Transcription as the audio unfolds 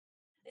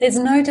There's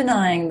no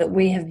denying that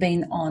we have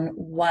been on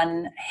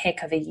one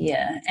heck of a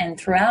year. And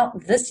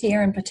throughout this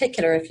year in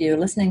particular, if you're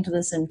listening to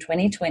this in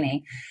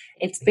 2020,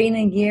 it's been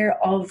a year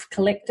of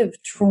collective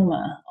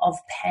trauma, of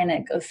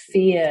panic, of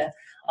fear,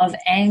 of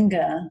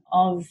anger,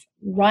 of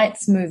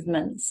rights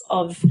movements,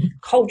 of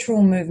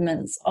cultural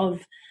movements,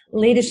 of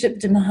leadership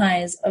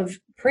demise, of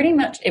pretty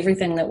much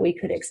everything that we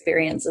could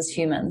experience as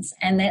humans.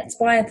 And that's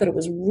why I thought it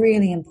was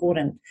really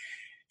important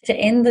to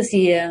end this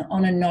year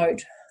on a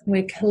note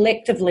where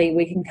collectively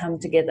we can come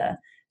together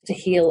to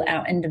heal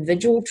our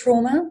individual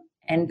trauma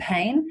and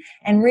pain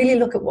and really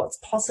look at what's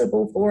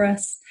possible for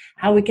us,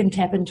 how we can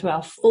tap into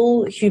our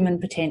full human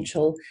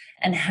potential,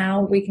 and how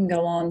we can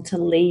go on to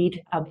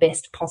lead our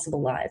best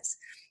possible lives.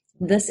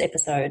 This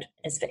episode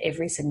is for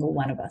every single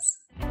one of us.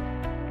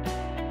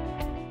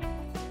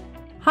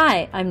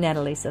 Hi, I'm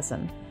Natalie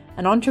Sisson,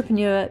 an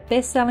entrepreneur,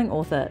 best-selling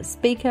author,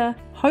 speaker,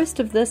 host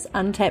of this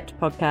Untapped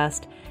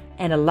podcast,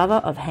 and a lover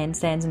of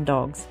handstands and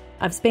dogs.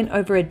 I've spent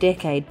over a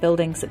decade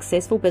building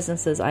successful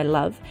businesses I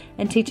love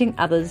and teaching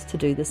others to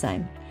do the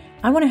same.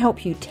 I want to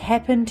help you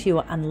tap into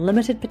your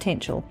unlimited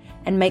potential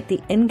and make the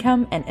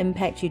income and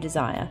impact you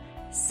desire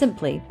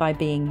simply by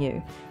being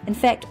you. In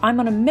fact,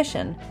 I'm on a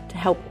mission to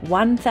help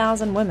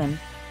 1,000 women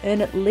earn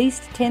at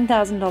least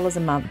 $10,000 a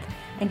month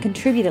and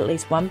contribute at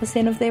least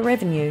 1% of their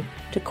revenue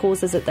to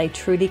causes that they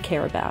truly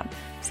care about,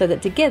 so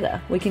that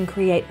together we can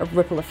create a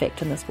ripple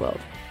effect in this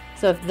world.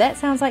 So if that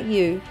sounds like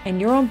you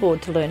and you're on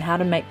board to learn how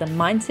to make the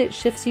mindset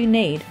shifts you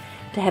need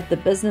to have the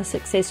business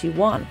success you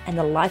want and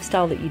the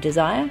lifestyle that you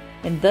desire,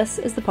 then this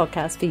is the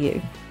podcast for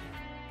you.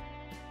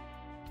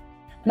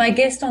 My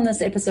guest on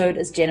this episode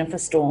is Jennifer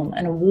Storm,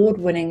 an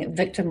award-winning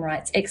victim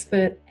rights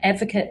expert,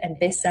 advocate, and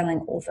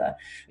best-selling author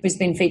who's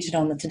been featured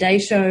on The Today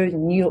Show, The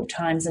New York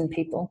Times, and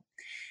People.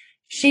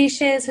 She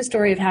shares her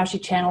story of how she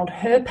channeled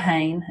her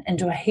pain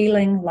into a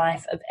healing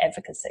life of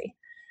advocacy.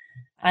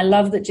 I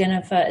love that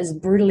Jennifer is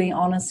brutally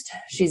honest,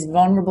 she's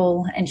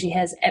vulnerable, and she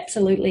has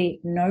absolutely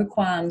no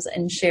qualms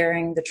in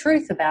sharing the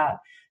truth about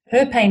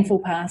her painful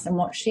past and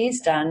what she's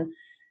done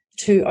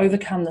to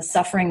overcome the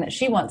suffering that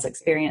she once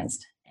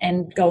experienced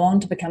and go on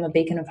to become a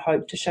beacon of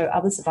hope to show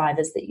other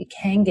survivors that you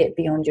can get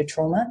beyond your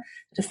trauma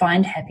to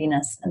find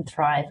happiness and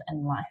thrive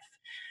in life.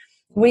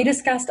 We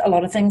discussed a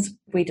lot of things.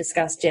 We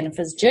discussed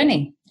Jennifer's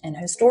journey and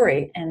her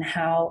story and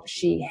how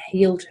she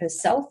healed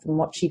herself and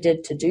what she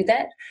did to do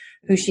that,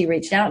 who she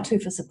reached out to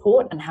for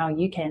support, and how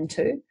you can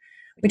too.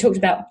 We talked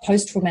about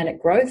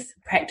post-traumatic growth,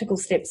 practical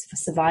steps for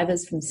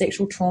survivors from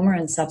sexual trauma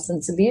and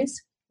substance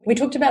abuse. We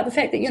talked about the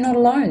fact that you're not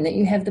alone, that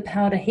you have the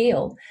power to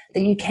heal,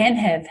 that you can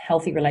have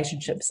healthy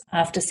relationships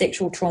after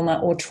sexual trauma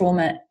or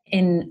trauma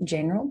in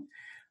general.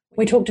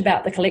 We talked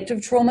about the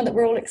collective trauma that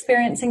we're all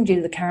experiencing due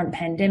to the current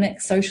pandemic,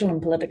 social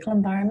and political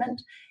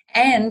environment,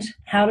 and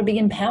how to be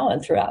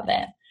empowered throughout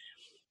that.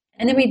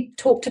 And then we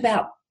talked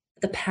about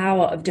the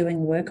power of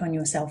doing work on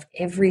yourself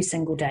every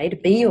single day to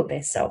be your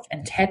best self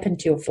and tap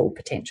into your full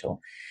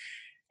potential.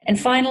 And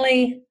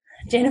finally,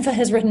 Jennifer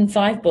has written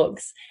 5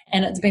 books,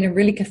 and it's been a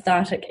really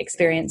cathartic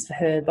experience for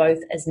her, both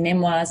as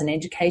memoirs and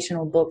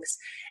educational books.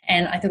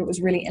 And I thought it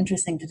was really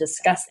interesting to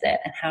discuss that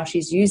and how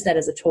she's used that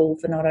as a tool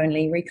for not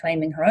only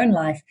reclaiming her own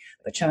life,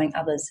 but showing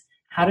others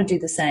how to do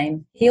the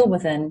same, heal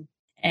within,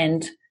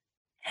 and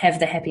have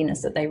the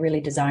happiness that they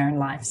really desire in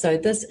life. So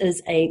this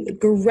is a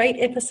great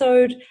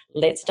episode.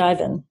 Let's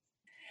dive in.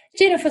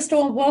 Jennifer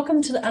Storm,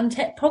 welcome to the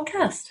Untapped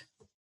podcast.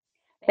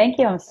 Thank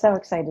you. I'm so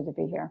excited to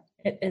be here.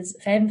 It is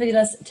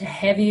fabulous to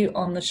have you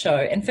on the show.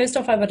 And first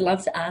off, I would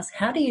love to ask,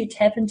 how do you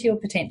tap into your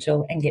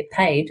potential and get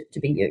paid to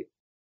be you?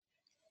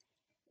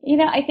 You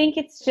know, I think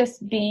it's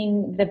just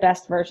being the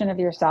best version of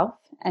yourself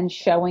and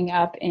showing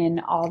up in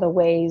all the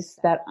ways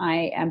that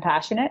I am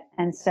passionate.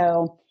 And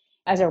so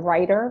as a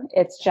writer,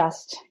 it's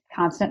just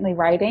constantly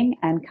writing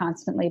and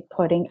constantly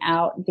putting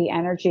out the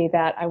energy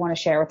that I want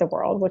to share with the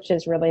world, which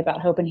is really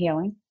about hope and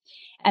healing.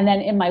 And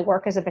then in my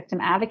work as a victim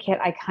advocate,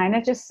 I kind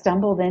of just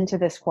stumbled into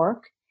this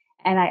work,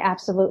 and I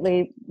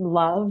absolutely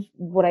love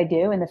what I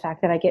do. And the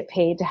fact that I get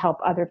paid to help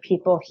other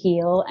people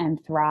heal and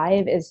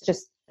thrive is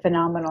just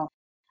phenomenal.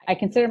 I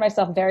consider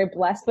myself very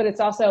blessed, but it's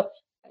also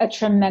a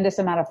tremendous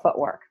amount of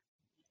footwork.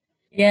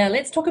 Yeah,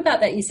 let's talk about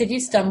that. You said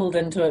you stumbled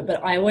into it,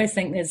 but I always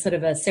think there's sort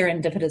of a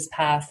serendipitous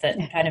path that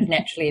kind of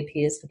naturally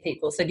appears for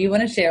people. So do you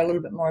want to share a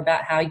little bit more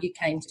about how you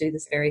came to do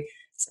this very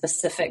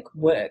specific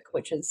work,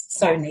 which is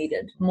so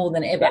needed more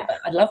than ever? But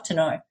I'd love to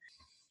know.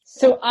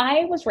 So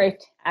I was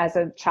raped as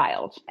a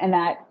child, and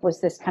that was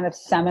this kind of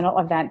seminal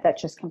event that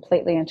just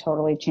completely and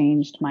totally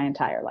changed my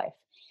entire life.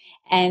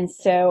 And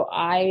so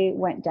I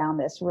went down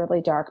this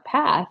really dark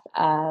path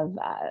of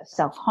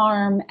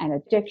self-harm and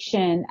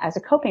addiction as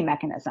a coping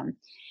mechanism.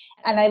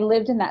 And I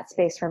lived in that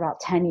space for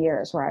about 10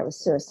 years where I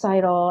was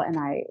suicidal and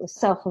I was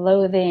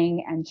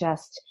self-loathing and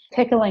just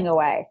pickling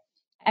away.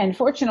 And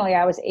fortunately,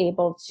 I was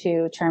able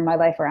to turn my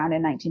life around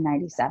in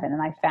 1997,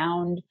 and I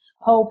found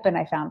hope and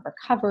I found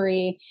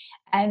recovery.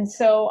 And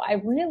so I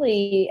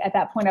really, at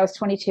that point, I was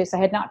 22, so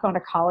I had not gone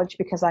to college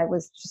because I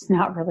was just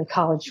not really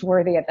college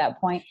worthy at that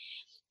point.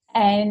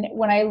 And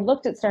when I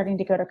looked at starting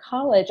to go to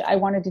college, I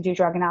wanted to do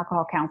drug and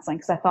alcohol counseling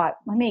because I thought,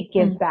 let me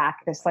give back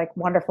this like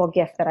wonderful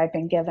gift that I've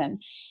been given.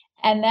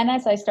 And then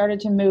as I started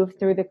to move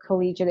through the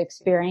collegiate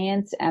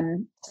experience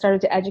and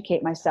started to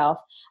educate myself,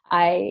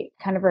 I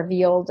kind of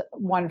revealed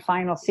one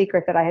final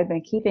secret that I had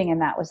been keeping,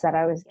 and that was that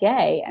I was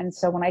gay. And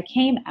so when I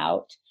came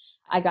out,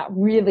 I got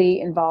really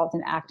involved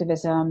in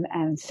activism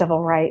and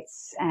civil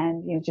rights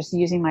and, just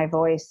using my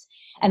voice.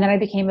 And then I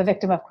became a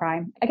victim of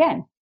crime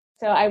again.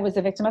 So I was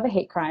a victim of a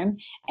hate crime.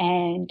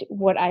 And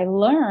what I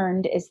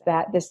learned is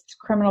that this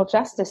criminal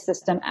justice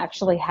system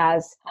actually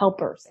has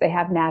helpers. They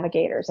have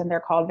navigators, and they're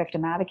called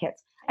victim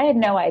advocates. I had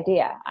no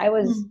idea. I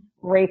was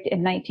raped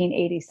in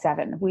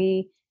 1987.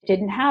 We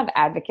didn't have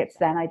advocates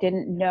then. I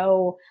didn't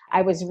know.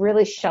 I was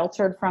really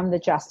sheltered from the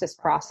justice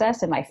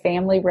process, and my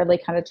family really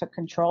kind of took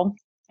control.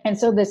 And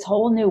so this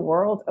whole new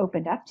world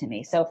opened up to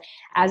me. So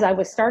as I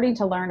was starting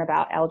to learn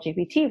about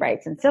LGBT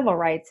rights and civil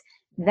rights,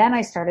 then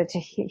I started to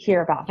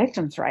hear about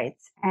victims'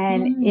 rights,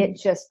 and it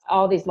just,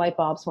 all these light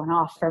bulbs went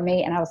off for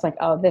me. And I was like,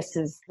 oh, this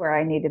is where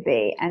I need to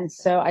be. And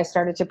so I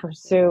started to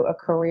pursue a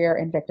career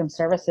in victim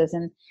services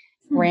and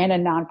ran a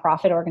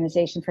nonprofit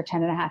organization for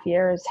 10 and a half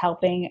years,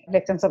 helping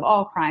victims of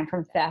all crime,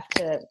 from theft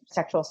to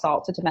sexual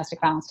assault to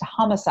domestic violence to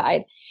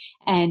homicide,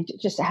 and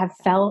just have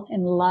fell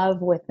in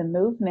love with the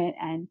movement.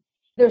 And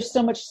there's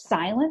so much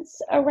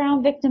silence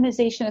around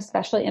victimization,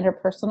 especially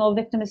interpersonal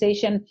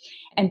victimization,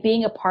 and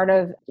being a part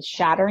of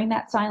shattering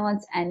that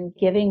silence and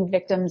giving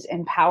victims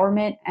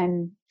empowerment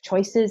and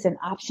choices and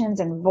options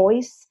and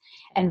voice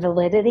and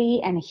validity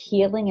and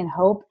healing and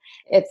hope.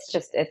 It's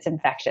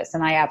infectious,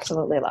 and I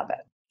absolutely love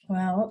it.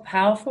 Wow, what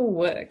powerful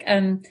work.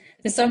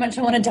 There's so much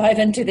I want to dive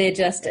into there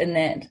just in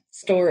that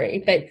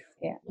story. But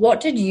what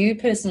did you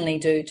personally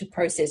do to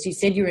process? You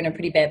said you were in a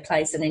pretty bad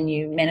place and then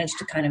you managed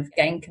to kind of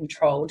gain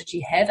control. Did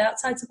you have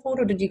outside support,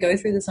 or did you go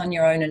through this on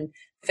your own and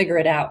figure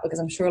it out? Because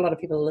I'm sure a lot of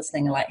people are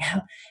listening are like,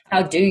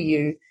 how do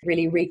you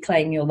really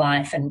reclaim your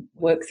life and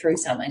work through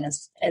something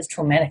as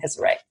traumatic as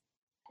rape?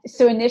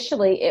 So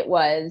initially it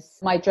was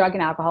my drug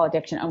and alcohol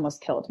addiction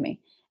almost killed me.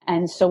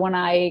 And so when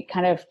I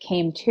kind of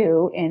came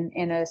to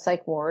in a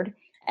psych ward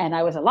and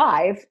I was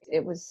alive,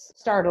 it was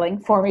startling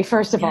for me,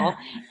 first of all.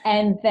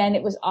 And then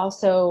it was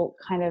also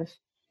kind of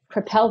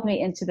propelled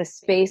me into the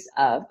space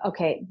of,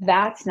 okay,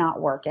 that's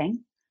not working.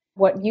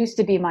 What used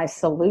to be my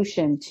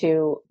solution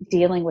to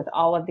dealing with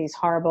all of these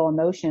horrible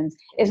emotions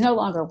is no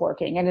longer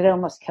working, and it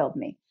almost killed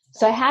me.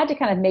 So I had to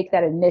kind of make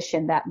that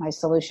admission that my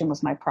solution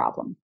was my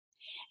problem.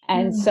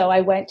 And so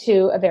I went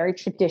to a very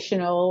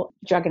traditional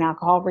drug and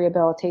alcohol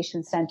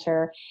rehabilitation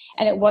center,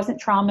 and it wasn't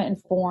trauma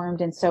informed.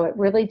 And so it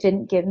really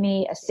didn't give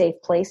me a safe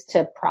place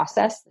to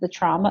process the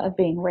trauma of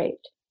being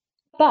raped.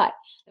 But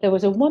there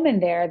was a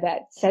woman there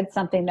that said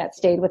something that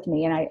stayed with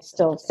me, and I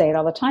still say it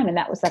all the time, and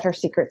that was that her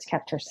secrets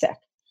kept her sick.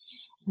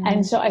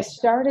 And so I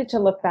started to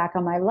look back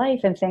on my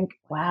life and think,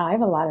 wow, I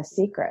have a lot of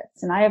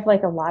secrets, and I have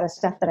like a lot of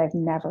stuff that I've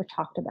never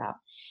talked about.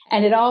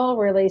 And it all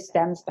really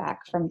stems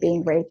back from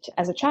being raped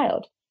as a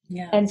child.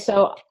 Yeah. And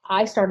so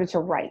I started to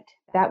write.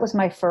 That was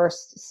my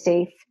first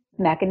safe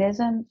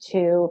mechanism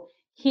to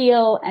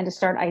heal and to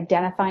start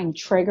identifying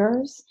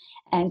triggers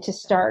and to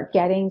start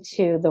getting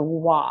to the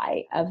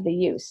why of the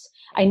use.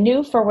 I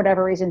knew for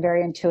whatever reason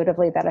very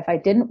intuitively that if I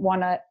didn't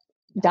want to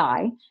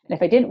die and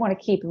if I didn't want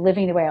to keep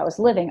living the way I was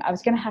living, I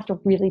was going to have to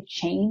really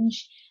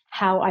change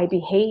how I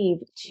behave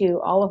to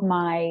all of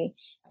my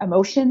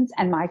emotions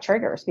and my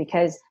triggers,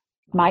 because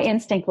my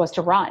instinct was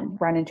to run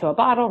into a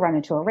bottle, run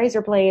into a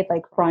razor blade,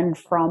 like run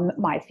from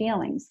my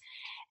feelings.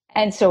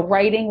 And so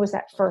writing was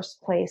that first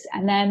place,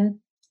 and then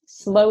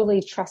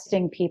slowly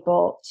trusting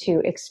people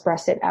to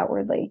express it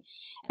outwardly.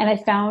 And I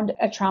found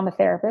a trauma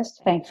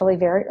therapist, thankfully,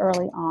 very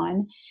early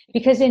on,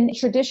 because in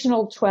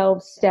traditional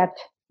 12-step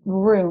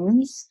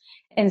rooms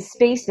and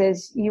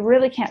spaces, you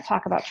really can't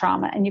talk about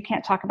trauma and you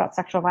can't talk about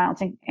sexual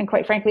violence. And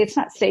quite frankly, it's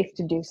not safe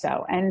to do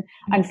so. And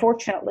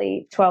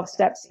unfortunately,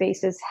 12-step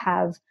spaces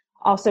have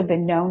also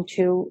been known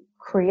to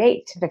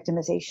create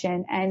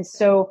victimization. And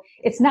so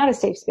it's not a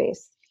safe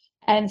space.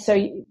 And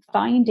so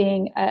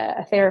finding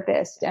a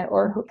therapist,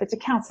 or if it's a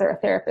counselor, a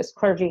therapist,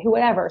 clergy,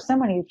 whoever,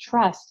 someone you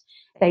trust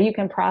that you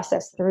can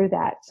process through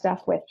that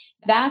stuff with,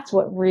 that's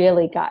what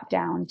really got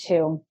down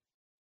to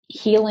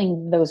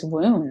healing those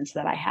wounds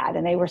that I had.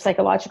 And they were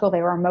psychological,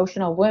 they were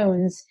emotional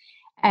wounds.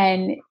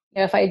 And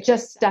if I had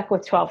just stuck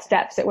with 12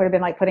 steps, it would have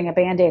been like putting a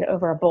Band-Aid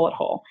over a bullet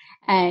hole.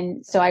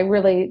 And so I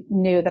really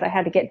knew that I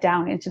had to get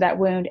down into that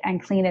wound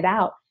and clean it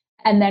out,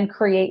 and then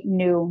create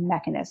new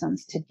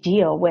mechanisms to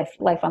deal with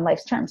life on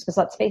life's terms. Because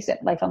let's face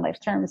it, life on life's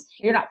terms,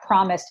 you're not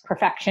promised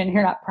perfection.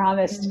 You're not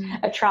promised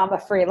a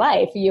trauma-free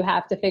life. You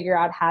have to figure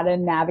out how to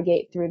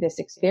navigate through this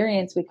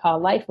experience we call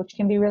life, which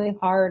can be really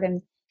hard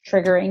and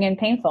triggering and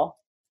painful.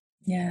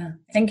 Yeah.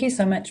 Thank you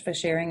so much for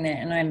sharing that.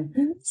 And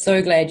I'm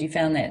so glad you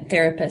found that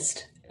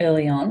therapist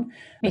early on,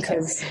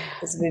 because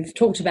as we've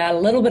talked about a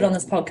little bit on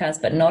this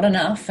podcast, but not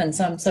enough. And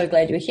so I'm so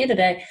glad you're here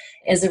today,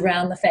 is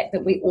around the fact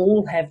that we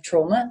all have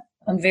trauma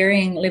on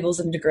varying levels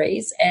and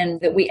degrees,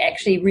 and that we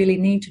actually really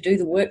need to do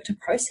the work to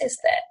process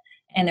that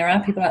And there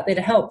are people out there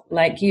to help,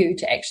 like you,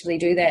 to actually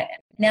do that.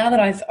 Now that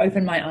I've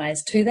opened my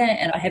eyes to that,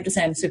 and I have to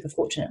say I'm super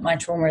fortunate. My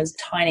trauma is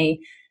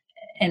tiny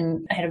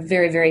and I had a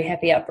very, very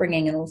happy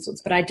upbringing and all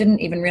sorts, but I didn't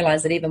even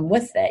realize that even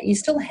with that, you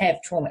still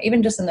have trauma,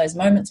 even just in those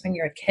moments when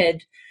you're a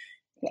kid.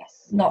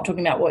 Yes. Not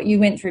talking about what you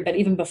went through, but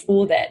even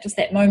before that, just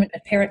that moment, a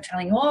parent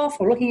telling you off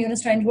or looking at you in a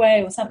strange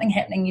way or something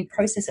happening, you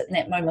process it in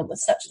that moment with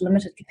such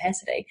limited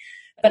capacity,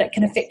 but it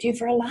can affect you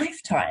for a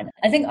lifetime.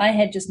 I think I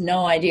had just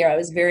no idea. I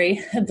was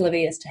very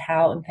oblivious to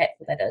how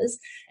impactful that is.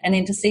 And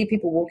then to see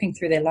people walking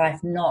through their life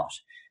not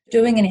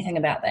doing anything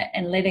about that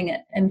and letting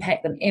it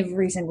impact them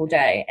every single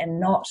day and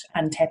not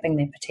untapping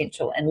their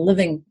potential and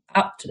living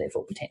up to their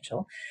full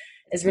potential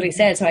is really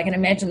sad. So I can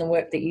imagine the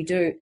work that you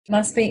do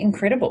must be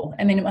incredible.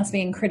 I mean, it must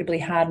be incredibly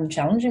hard and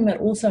challenging, but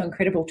also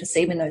incredible to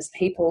see when those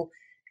people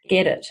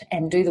get it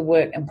and do the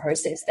work and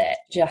process that,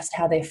 just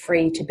how they're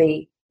free to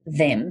be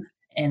them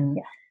in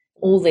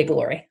all their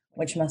glory,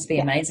 which must be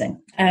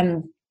amazing.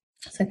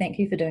 So thank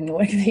you for doing the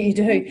work that you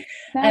do.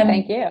 No,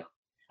 thank you.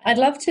 I'd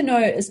love to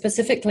know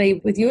specifically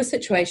with your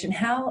situation,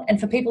 how, and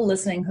for people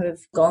listening who have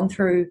gone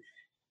through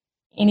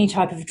any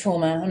type of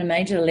trauma on a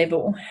major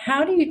level,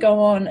 how do you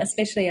go on,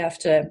 especially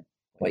after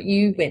what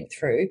you went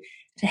through,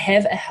 to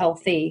have a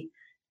healthy,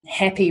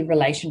 happy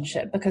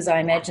relationship? Because I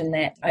imagine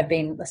that I've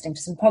been listening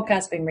to some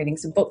podcasts, been reading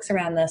some books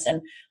around this,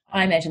 and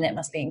I imagine that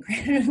must be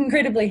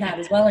incredibly hard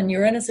as well. And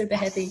you're in a super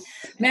happy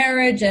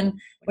marriage, and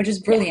which is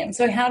brilliant.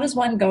 So how does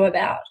one go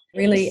about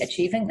really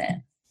achieving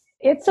that?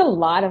 It's a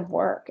lot of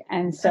work.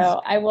 And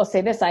so I will say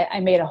this, I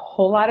made a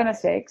whole lot of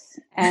mistakes,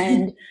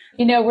 and,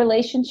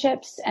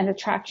 relationships and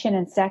attraction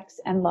and sex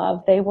and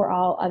love, they were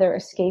all other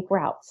escape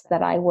routes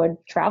that I would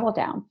travel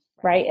down,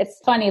 right? It's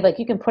funny, like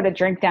you can put a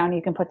drink down,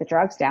 you can put the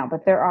drugs down,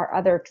 but there are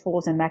other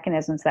tools and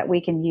mechanisms that we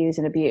can use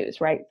and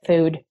abuse, right?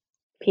 Food,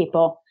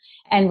 people,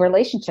 and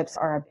relationships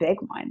are a big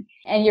one.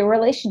 And your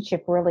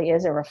relationship really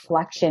is a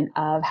reflection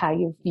of how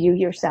you view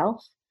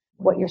yourself,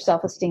 what your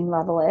self-esteem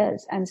level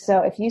is. And so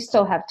if you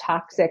still have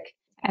toxic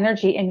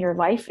energy in your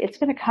life, it's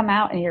going to come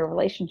out in your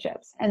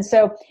relationships. And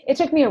so it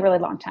took me a really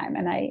long time,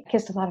 and I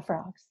kissed a lot of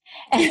frogs.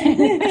 And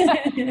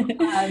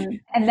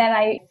then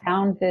I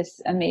found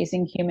this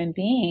amazing human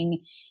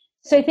being.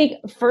 So I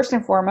think first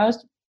and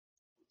foremost,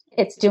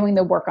 it's doing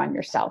the work on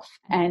yourself.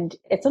 And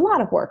it's a lot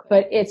of work,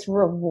 but it's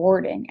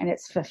rewarding and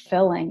it's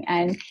fulfilling.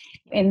 And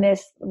in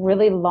this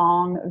really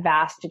long,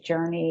 vast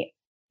journey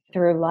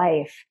through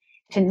life,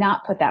 to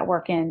not put that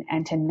work in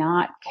and to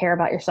not care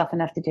about yourself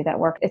enough to do that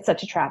work, it's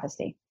such a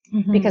travesty,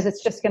 because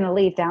it's just going to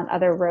lead down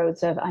other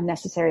roads of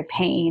unnecessary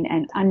pain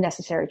and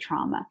unnecessary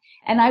trauma.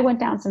 And I went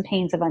down some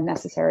pains of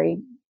unnecessary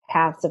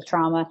paths of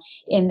trauma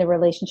in the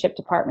relationship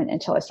department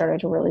until I started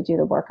to really do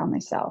the work on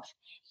myself.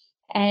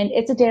 And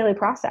it's a daily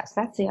process.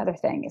 That's the other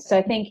thing. So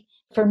I think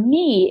for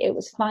me, it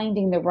was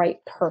finding the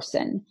right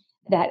person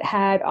that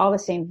had all the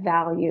same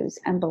values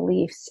and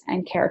beliefs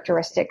and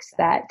characteristics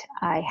that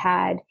I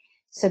had,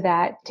 so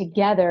that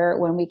together,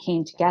 when we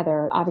came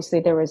together, obviously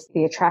there was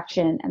the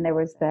attraction and there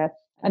was the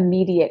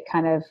immediate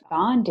kind of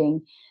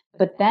bonding,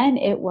 but then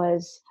it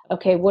was,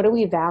 okay, what do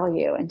we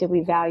value? And do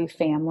we value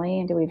family?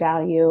 And do we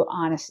value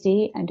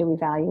honesty? And do we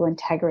value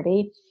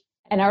integrity?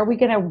 And are we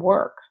going to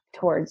work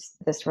towards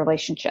this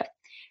relationship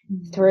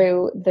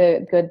through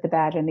the good, the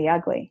bad, and the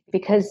ugly?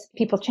 Because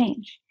people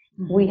change.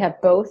 We have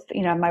both,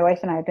 my wife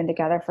and I have been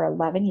together for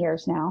 11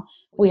 years now.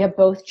 We have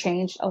both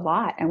changed a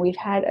lot, and we've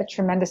had a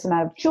tremendous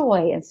amount of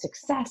joy and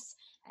success,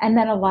 and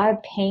then a lot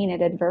of pain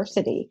and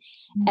adversity.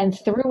 And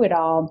through it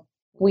all,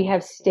 we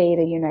have stayed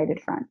a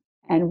united front,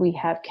 and we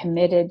have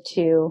committed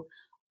to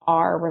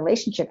our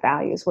relationship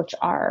values, which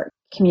are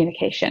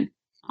communication,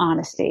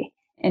 honesty,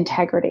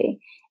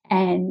 integrity.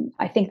 And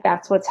I think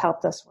that's what's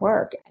helped us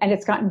work. And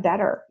it's gotten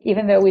better,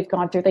 even though we've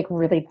gone through like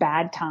really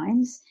bad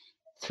times.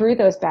 Through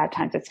those bad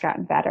times, it's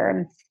gotten better.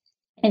 And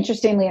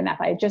interestingly enough,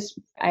 I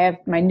have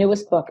my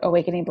newest book,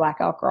 Awakening Black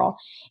Elk Girl,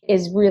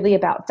 is really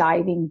about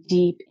diving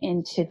deep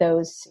into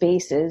those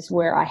spaces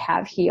where I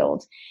have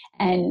healed.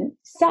 And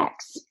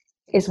sex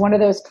is one of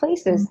those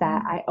places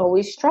that I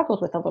always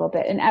struggled with a little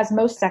bit. And as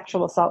most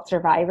sexual assault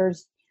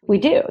survivors, we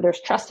do. There's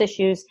trust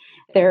issues.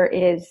 There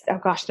is,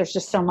 there's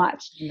just so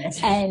much.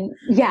 And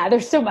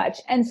there's so much.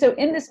 And so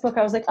in this book,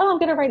 I was like, I'm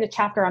going to write a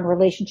chapter on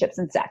relationships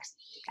and sex.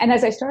 And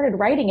as I started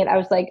writing it, I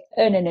was like,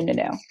 oh,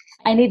 no.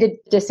 I need to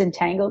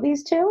disentangle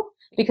these two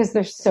because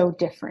they're so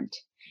different.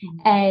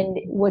 And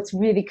what's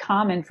really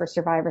common for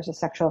survivors of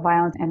sexual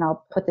violence, and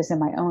I'll put this in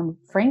my own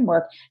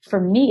framework,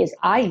 for me is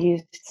I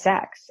used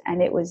sex,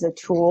 and it was a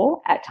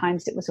tool. At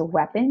times it was a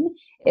weapon.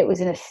 It was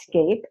an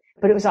escape,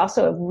 but it was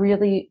also a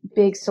really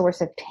big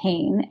source of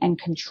pain and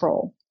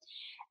control.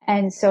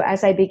 And so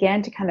as I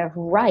began to kind of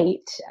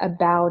write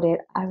about it,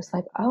 I was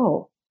like,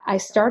 I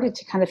started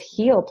to kind of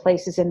heal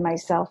places in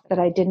myself that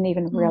I didn't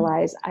even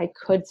realize I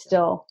could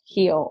still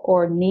heal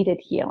or needed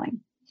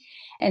healing.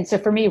 And so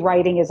for me,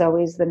 writing is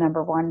always the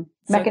number one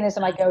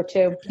mechanism I go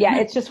to. Yeah,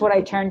 it's just what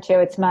I turn to.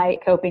 It's my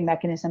coping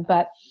mechanism.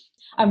 But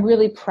I'm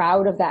really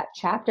proud of that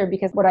chapter,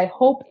 because what I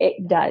hope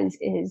it does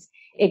is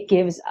it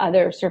gives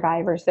other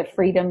survivors the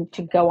freedom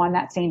to go on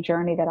that same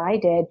journey that I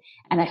did.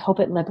 And I hope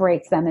it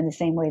liberates them in the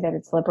same way that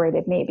it's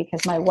liberated me,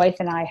 because my wife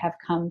and I have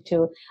come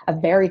to a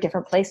very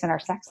different place in our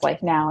sex life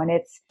now. And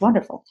it's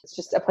wonderful. It's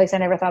just a place I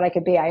never thought I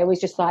could be. I always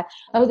just thought,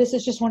 oh, this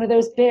is just one of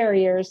those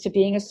barriers to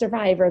being a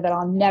survivor that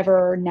I'll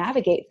never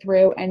navigate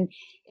through. And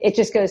it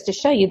just goes to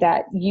show you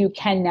that you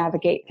can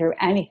navigate through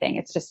anything.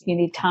 It's just, you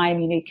need time,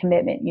 you need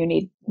commitment, you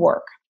need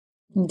work.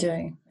 You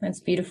do. That's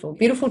beautiful.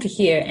 Beautiful to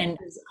hear, and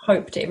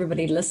hope to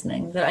everybody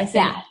listening that I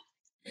think,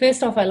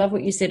 first off, I love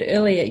what you said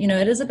earlier. You know,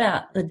 it is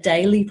about the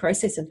daily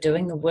process of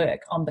doing the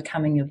work on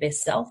becoming your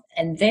best self.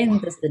 And then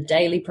there's the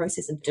daily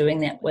process of doing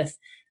that with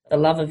the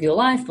love of your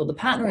life or the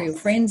partner or your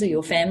friends or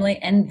your family.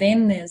 And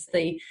then there's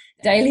the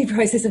daily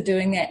process of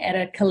doing that at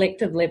a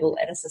collective level,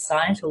 at a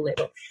societal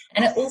level.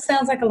 And it all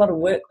sounds like a lot of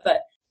work,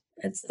 but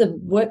it's the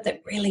work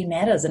that really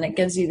matters, and it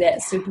gives you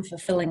that super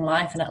fulfilling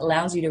life, and it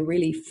allows you to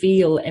really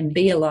feel and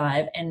be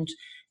alive and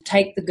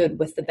take the good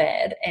with the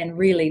bad and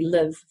really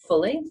live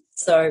fully.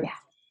 So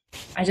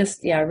I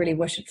really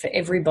wish it for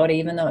everybody,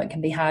 even though it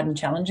can be hard and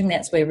challenging.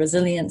 That's where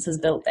resilience is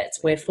built.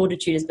 That's where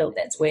fortitude is built.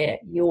 That's where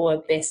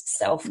your best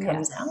self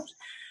comes out.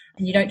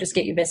 And you don't just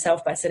get your best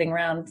self by sitting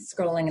around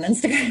scrolling an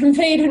Instagram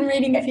feed and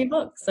reading a few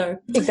books. So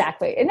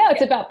exactly. No,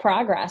 it's about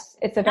progress.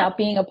 It's about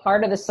being a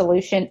part of the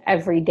solution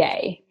every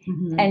day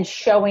and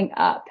showing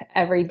up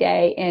every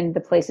day in the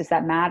places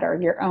that matter,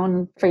 your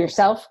own, for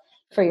yourself,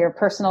 for your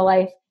personal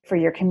life, for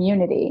your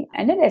community.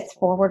 And it is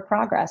forward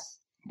progress.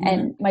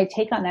 And my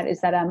take on that is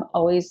that I'm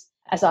always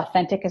as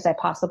authentic as I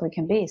possibly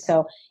can be.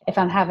 So if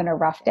I'm having a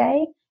rough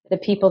day, the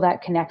people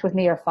that connect with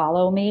me or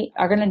follow me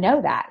are going to know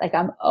that. Like,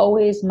 I'm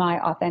always my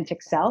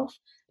authentic self,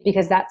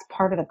 because that's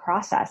part of the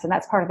process and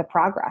that's part of the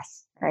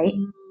progress, right?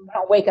 I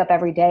don't wake up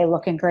every day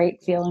looking great,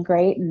 feeling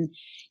great. And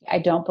I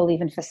don't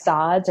believe in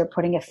facades or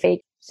putting a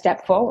fake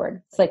step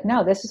forward. It's like,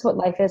 no, this is what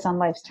life is on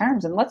life's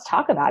terms. And let's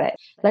talk about it.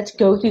 Let's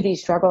go through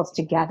these struggles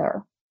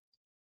together.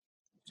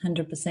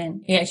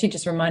 100%. You actually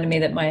just reminded me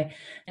that my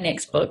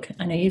next book,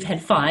 I know you've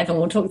had 5 and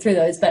we'll talk through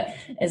those, but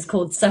is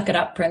called Suck It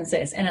Up,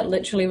 Princess. And it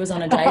literally was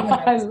on a day when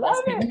I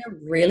was having a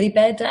really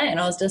bad day, and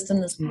I was just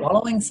in this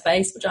wallowing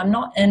space, which I'm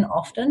not in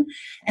often.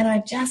 And I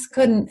just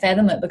couldn't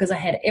fathom it, because I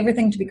had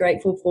everything to be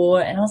grateful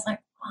for. And I was like,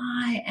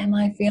 why am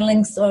I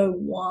feeling so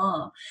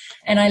wah?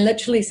 And I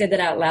literally said that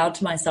out loud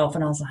to myself,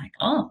 and I was like,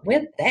 oh,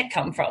 where'd that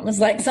come from? It's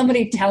like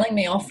somebody telling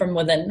me off from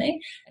within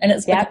me. And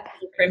it's the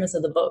premise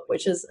of the book,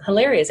 which is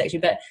hilarious actually.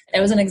 But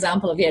that was an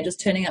example of, just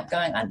turning up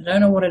going, I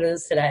don't know what it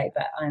is today,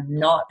 but I'm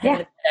not having a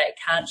good day,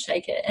 can't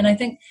shake it. And I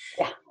think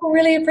people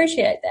really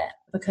appreciate that,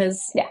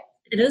 because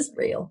it is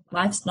real.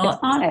 Life's not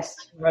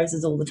honest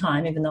roses all the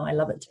time, even though I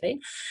love it to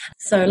be.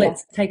 So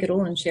let's take it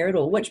all and share it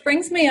all, which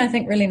brings me, I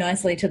think, really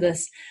nicely to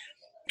this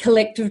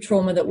collective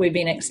trauma that we've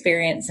been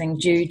experiencing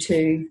due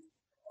to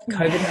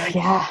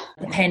COVID-19,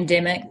 the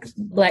pandemic,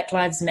 Black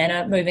Lives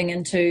Matter, moving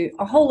into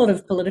a whole lot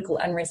of political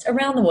unrest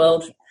around the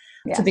world.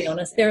 To be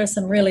honest, there are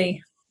some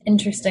really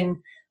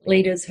interesting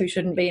leaders who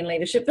shouldn't be in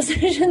leadership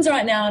positions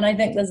right now. And I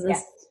think there's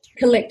this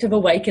collective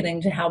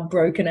awakening to how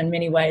broken in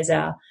many ways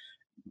our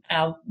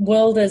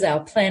world is, our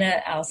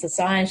planet, our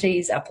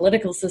societies, our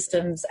political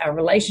systems, our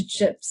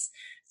relationships,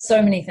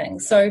 so many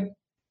things. So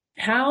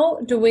how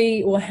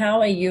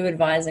are you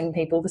advising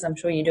people, because I'm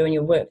sure you do in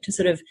your work, to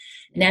sort of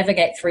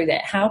navigate through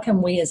that? How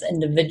can we as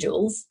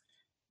individuals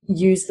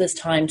use this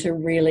time to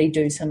really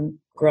do some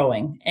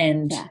growing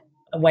and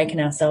awaken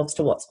ourselves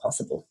to what's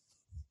possible?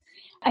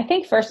 I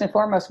think first and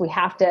foremost, we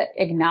have to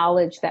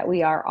acknowledge that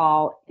we are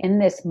all in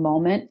this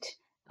moment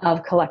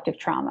of collective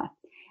trauma,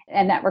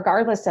 and that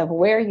regardless of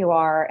where you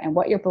are and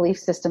what your belief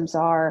systems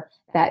are,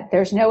 that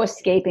there's no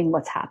escaping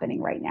what's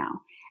happening right now.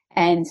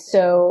 And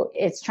so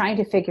it's trying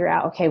to figure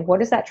out, okay, what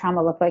does that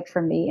trauma look like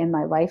for me in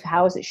my life?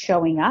 How is it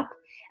showing up?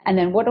 And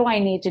then what do I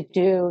need to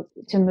do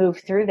to move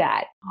through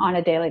that on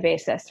a daily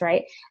basis,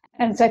 right?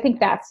 And so I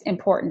think that's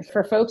important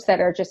for folks that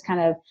are just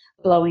kind of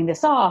blowing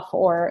this off,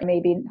 or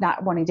maybe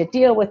not wanting to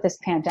deal with this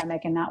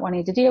pandemic and not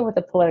wanting to deal with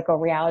the political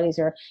realities,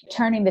 or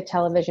turning the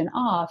television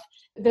off.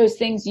 Those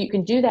things, you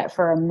can do that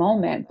for a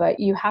moment, but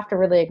you have to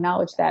really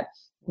acknowledge that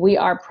we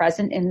are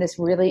present in this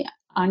really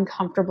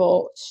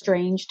uncomfortable,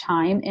 strange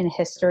time in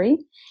history,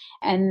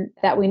 and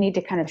that we need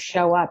to kind of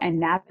show up and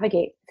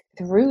navigate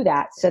through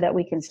that so that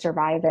we can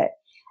survive it.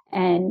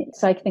 And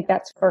so I think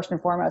that's first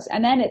and foremost.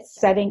 And then it's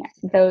setting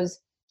those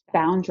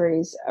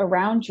boundaries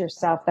around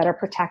yourself that are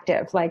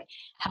protective. Like,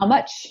 how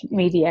much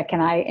media can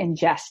I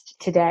ingest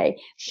today?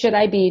 Should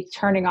I be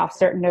turning off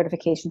certain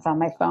notifications on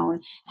my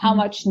phone? How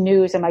much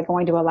news am I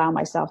going to allow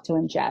myself to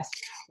ingest?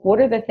 What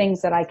are the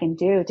things that I can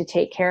do to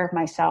take care of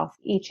myself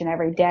each and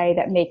every day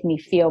that make me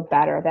feel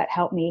better, that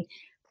help me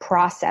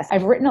process?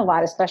 I've written a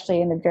lot, especially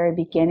in the very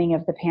beginning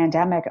of the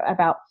pandemic,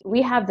 about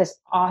we have this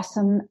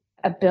awesome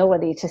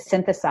ability to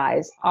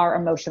synthesize our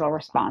emotional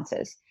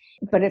responses.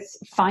 but it's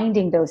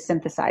finding those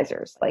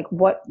synthesizers, like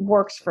what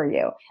works for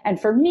you.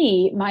 And for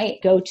me, my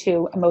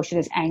go-to emotion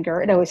is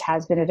anger. It always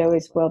has been. It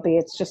always will be.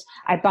 It's just,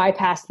 I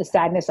bypass the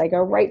sadness. I go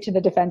right to the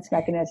defense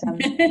mechanism.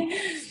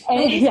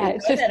 And you know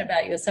that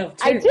about yourself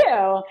too. I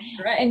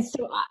do. Right. And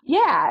so,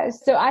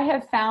 so I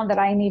have found that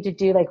I need to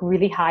do like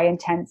really high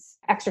intense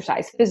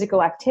exercise,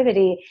 physical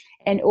activity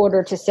in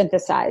order to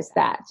synthesize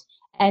that.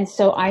 And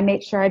so I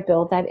make sure I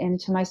build that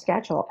into my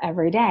schedule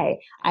every day.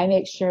 I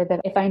make sure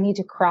that if I need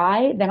to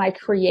cry, then I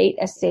create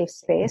a safe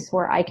space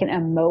where I can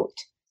emote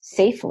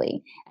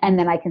safely, and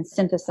then I can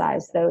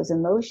synthesize those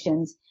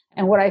emotions.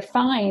 And what I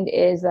find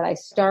is that I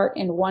start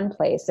in one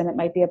place, and it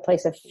might be a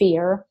place of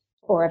fear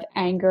or of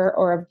anger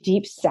or of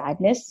deep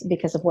sadness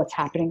because of what's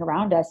happening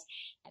around us.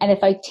 And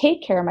if I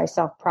take care of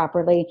myself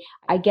properly,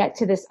 I get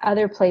to this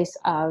other place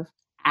of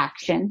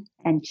action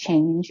and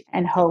change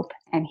and hope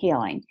and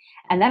healing.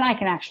 And then I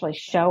can actually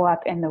show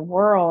up in the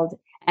world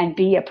and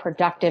be a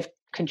productive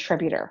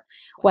contributor,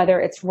 whether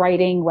it's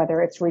writing,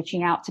 whether it's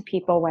reaching out to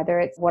people, whether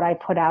it's what I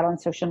put out on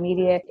social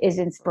media is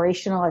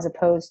inspirational as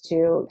opposed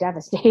to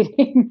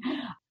devastating.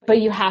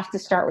 But you have to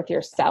start with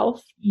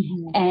yourself.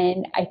 Mm-hmm.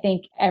 And I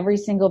think every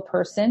single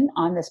person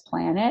on this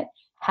planet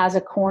has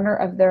a corner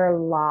of their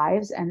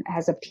lives and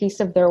has a piece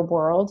of their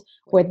world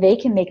where they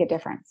can make a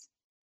difference.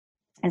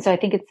 And so I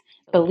think it's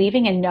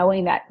believing and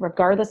knowing that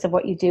regardless of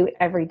what you do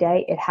every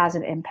day, it has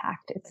an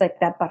impact. It's like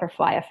that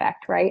butterfly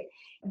effect, right?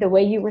 The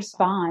way you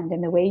respond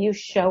and the way you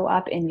show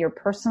up in your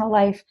personal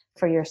life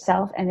for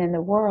yourself and in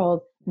the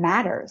world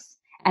matters.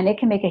 And it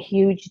can make a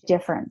huge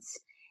difference.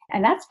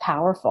 And that's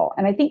powerful.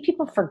 And I think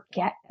people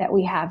forget that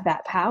we have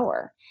that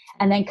power.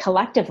 And then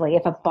collectively,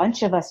 if a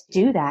bunch of us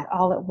do that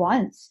all at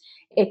once,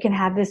 it can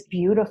have this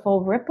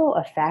beautiful ripple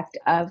effect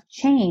of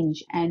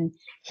change and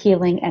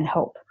healing and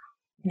hope.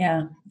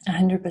 Yeah,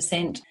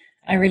 100%.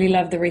 I really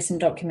love the recent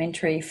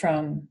documentary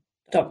from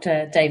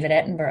Dr. David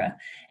Attenborough,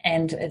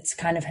 and it's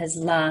kind of his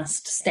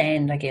last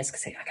stand, I guess,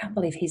 because I can't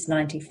believe he's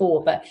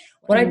 94. But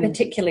what I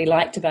particularly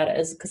liked about it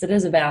is because it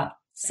is about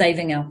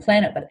saving our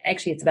planet, but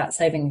actually it's about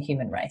saving the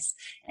human race.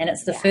 And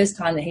it's the first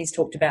time that he's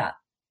talked about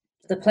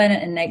the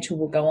planet and nature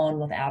will go on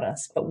without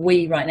us, but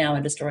we right now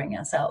are destroying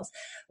ourselves.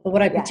 But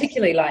what I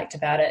particularly liked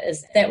about it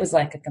is that was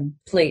like a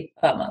complete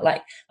bummer.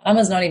 Like,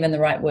 bummer's not even the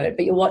right word,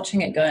 but you're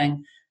watching it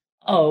going,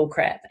 oh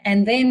crap.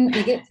 And then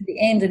you get to the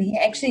end and he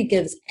actually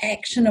gives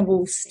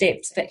actionable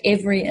steps for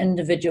every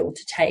individual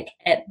to take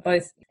at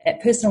both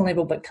at personal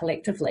level but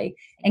collectively,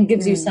 and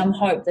gives you some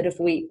hope that if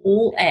we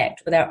all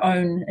act with our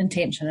own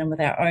intention and with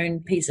our own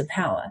piece of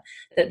power,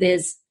 that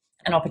there's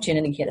an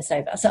opportunity here to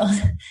save ourselves.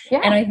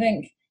 Yeah. And I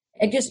think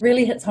it just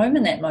really hits home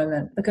in that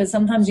moment, because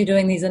sometimes you're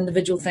doing these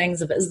individual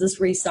things of, is this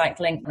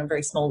recycling on a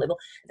very small level?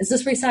 Is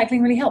this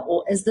recycling really help?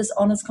 Or is this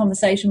honest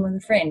conversation with a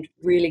friend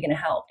really going to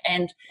help?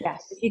 And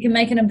if you can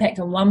make an impact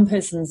on one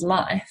person's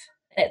life,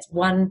 that's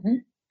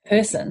one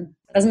person.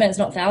 Doesn't mean it's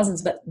not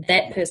thousands, but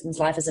that person's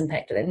life is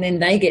impacted. And then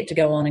they get to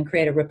go on and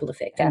create a ripple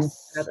effect on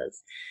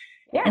others.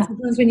 Yeah. And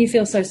sometimes when you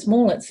feel so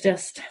small, it's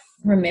just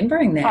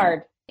remembering that.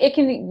 Hard.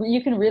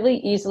 You can really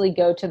easily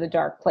go to the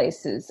dark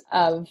places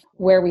of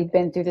where we've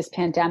been through this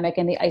pandemic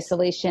and the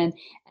isolation.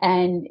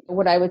 And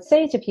what I would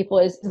say to people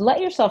is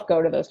let yourself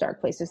go to those dark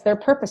places. They're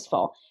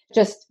purposeful.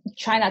 Just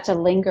try not to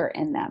linger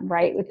in them,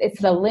 right? It's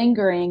the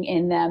lingering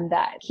in them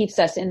that keeps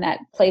us in that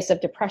place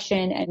of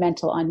depression and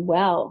mental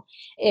unwell.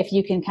 If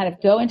you can kind of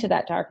go into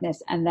that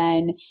darkness and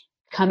then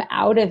come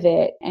out of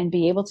it and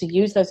be able to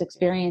use those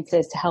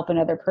experiences to help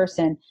another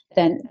person,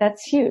 then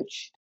that's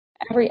huge.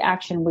 Every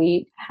action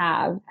we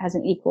have has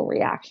an equal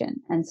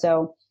reaction. And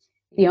so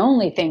the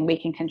only thing we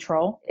can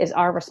control is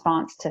our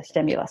response to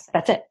stimulus.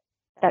 That's it.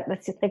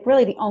 That's like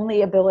really the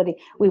only ability.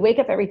 We wake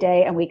up every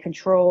day and we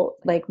control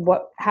like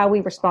how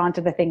we respond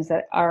to the things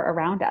that are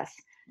around us.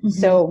 Mm-hmm.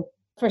 So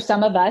for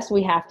some of us,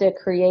 we have to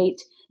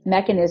create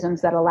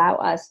mechanisms that allow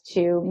us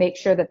to make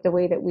sure that the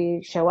way that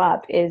we show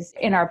up is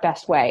in our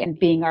best way and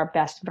being our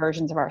best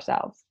versions of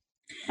ourselves.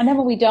 And then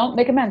when we don't,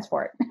 make amends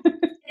for it.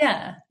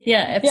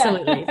 Yeah,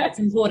 absolutely. It's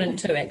important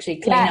to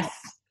actually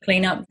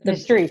clean up the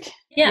street.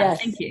 Yeah,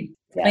 thank you.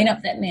 Yeah. Clean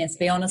up that mess.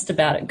 Be honest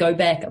about it. Go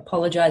back.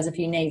 Apologize if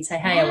you need. Say,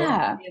 hey, I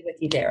wasn't there with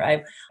you there.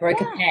 I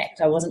broke a pact.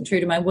 I wasn't true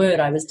to my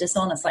word. I was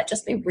dishonest. Like,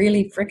 just be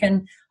really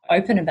freaking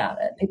open about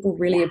it. People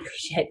really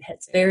appreciate that.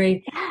 It's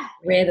very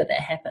rare that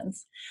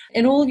happens.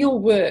 In all your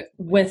work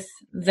with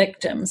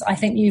victims, I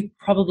think you've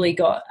probably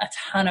got a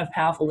ton of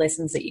powerful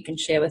lessons that you can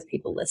share with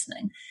people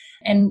listening.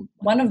 And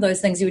one of those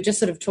things you were just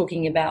sort of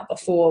talking about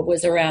before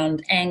was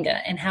around anger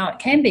and how it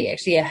can be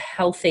actually a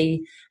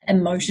healthy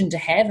emotion to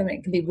have. I mean,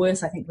 it can be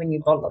worse, I think, when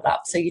you bottle it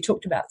up. So you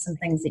talked about some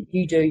things that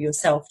you do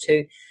yourself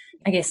to,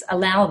 I guess,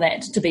 allow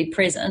that to be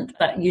present,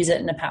 but use it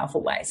in a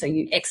powerful way. So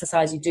you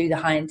exercise, you do the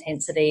high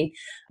intensity,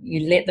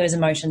 you let those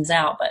emotions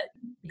out, but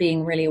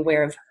being really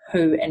aware of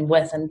who and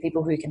with and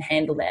people who can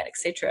handle that,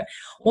 etc.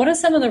 What are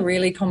some of the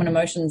really common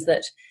emotions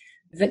that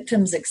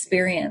victims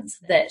experience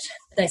that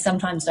they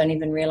sometimes don't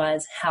even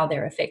realize how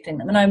they're affecting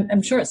them? And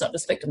I'm sure it's not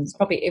just victims, it's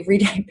probably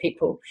everyday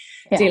people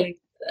dealing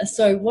with this.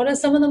 So what are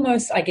some of the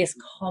most, I guess,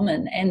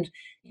 common and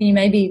Can you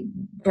maybe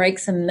break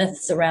some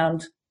myths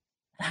around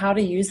how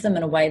to use them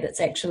in a way that's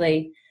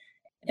actually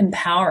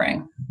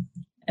empowering,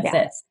 if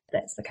that's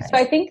the case? So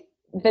I think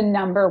the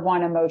number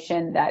one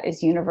emotion that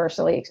is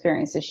universally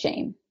experienced is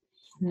shame.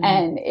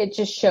 And it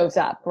just shows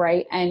up,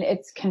 right? And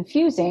it's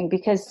confusing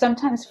because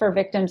sometimes for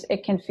victims,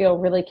 it can feel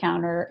really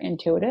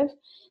counterintuitive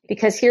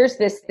because here's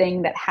this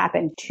thing that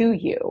happened to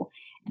you.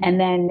 And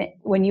then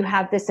when you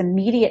have this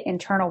immediate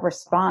internal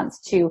response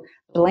to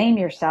blame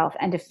yourself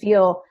and to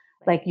feel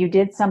like you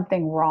did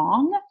something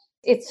wrong,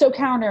 it's so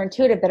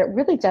counterintuitive that it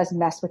really does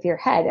mess with your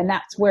head. And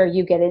that's where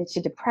you get into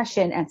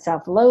depression and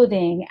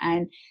self-loathing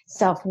and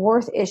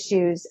self-worth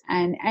issues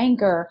and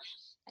anger.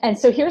 And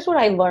so here's what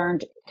I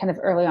learned kind of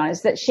early on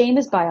is that shame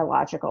is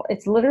biological.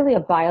 It's literally a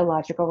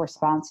biological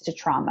response to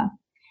trauma.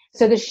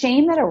 So the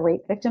shame that a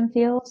rape victim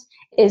feels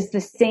is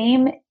the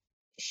same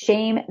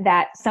shame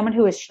that someone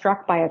who is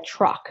struck by a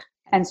truck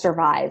and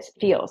survives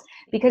feels,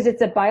 because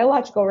it's a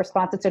biological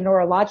response. It's a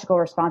neurological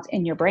response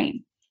in your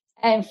brain.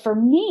 And for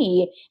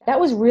me, that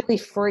was really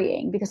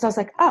freeing because I was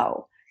like,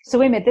 oh, so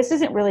wait a minute, this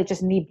isn't really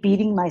just me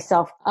beating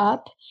myself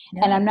up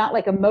and I'm not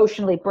like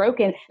emotionally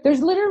broken.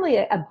 There's literally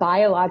a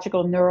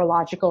biological,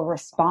 neurological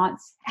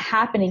response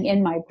happening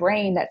in my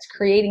brain that's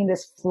creating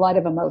this flood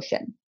of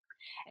emotion.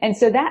 And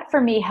so that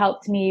for me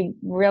helped me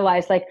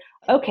realize like,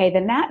 okay,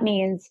 then that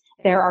means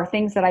there are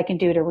things that I can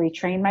do to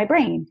retrain my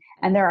brain.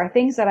 And there are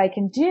things that I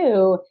can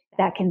do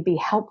that can be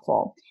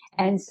helpful.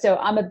 And so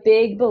I'm a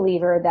big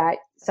believer that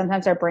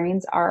sometimes our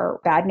brains are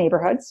bad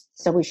neighborhoods.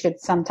 So we should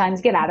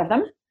sometimes get out of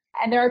them.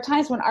 And there are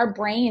times when our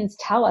brains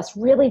tell us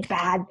really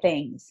bad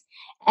things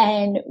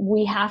and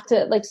we have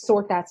to like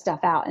sort that stuff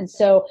out. And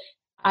so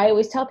I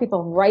always tell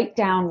people, write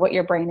down what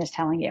your brain is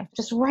telling you.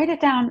 Just write it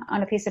down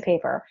on a piece of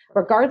paper,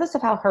 regardless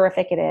of how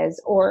horrific it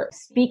is, or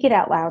speak it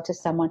out loud to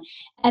someone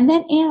and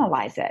then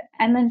analyze it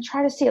and then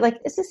try to see like,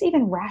 is this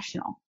even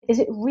rational? Is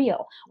it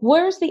real?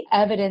 Where's the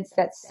evidence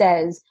that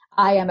says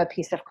I am a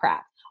piece of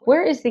crap?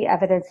 Where is the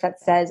evidence that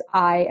says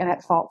I am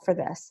at fault for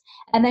this?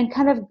 And then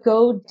kind of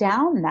go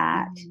down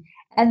that.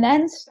 And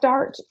then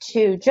start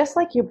to, just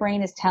like your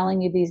brain is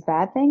telling you these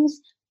bad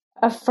things,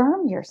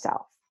 affirm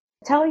yourself.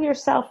 Tell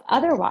yourself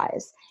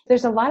otherwise.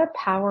 There's a lot of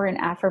power in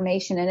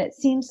affirmation, and it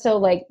seems so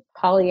like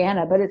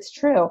Pollyanna, but it's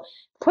true.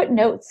 Put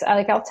notes,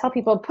 like I'll tell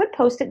people, put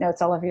Post-it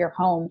notes all over your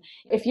home.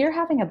 If you're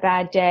having a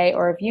bad day,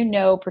 or if you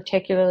know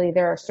particularly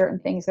there are certain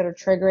things that are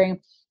triggering,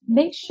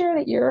 make sure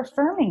that you're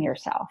affirming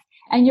yourself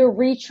and you're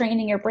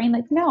retraining your brain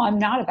like, no, I'm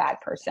not a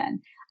bad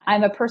person.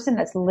 I'm a person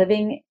that's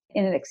living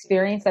in an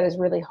experience that is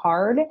really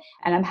hard,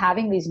 and I'm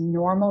having these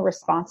normal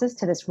responses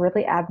to this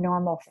really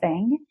abnormal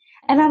thing,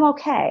 and I'm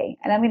okay,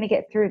 and I'm going to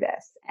get through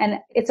this. And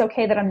it's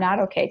okay that I'm not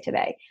okay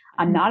today.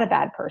 I'm not a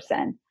bad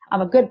person. I'm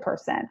a good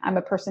person. I'm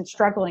a person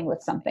struggling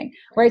with something,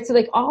 right? So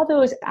like all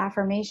those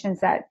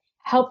affirmations that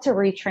help to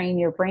retrain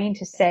your brain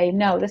to say,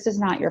 no, this is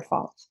not your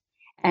fault,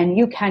 and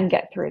you can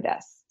get through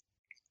this.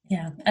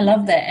 Yeah, I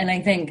love that. And I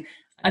think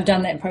I've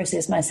done that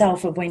process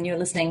myself of when you're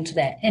listening to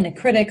that inner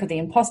critic or the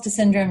imposter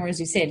syndrome, or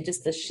as you said,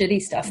 just the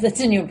shitty stuff that's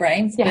in your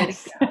brain.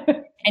 Yes.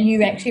 And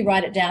you actually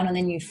write it down and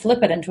then you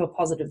flip it into a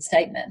positive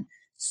statement.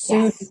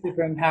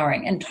 Super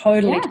empowering and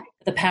totally takes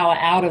the power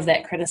out of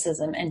that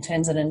criticism and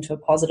turns it into a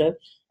positive.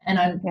 And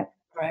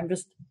I'm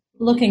just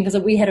looking because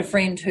we had a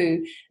friend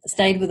who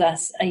stayed with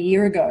us a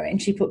year ago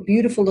and she put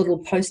beautiful little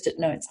Post-it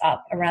notes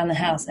up around the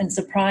house in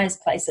surprise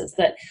places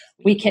that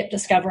we kept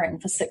discovering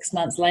for 6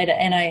 months later.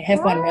 And I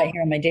have one right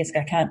here on my desk.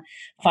 I can't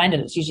find it.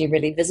 It's usually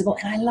really visible.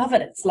 And I love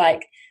it. It's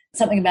like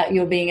something about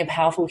you being a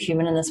powerful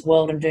human in this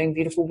world and doing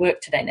beautiful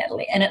work today,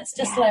 Natalie. And it's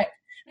just like,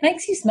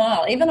 makes you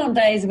smile, even on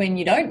days when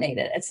you don't need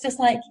it. It's just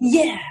like,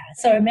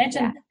 So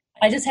imagine,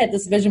 I just had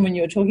this vision when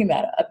you were talking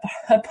about it,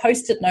 a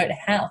Post-it note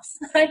house.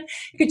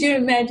 Could you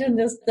imagine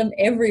just them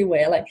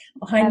everywhere, like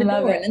behind the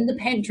door and in the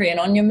pantry and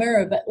on your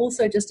mirror, but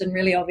also just in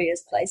really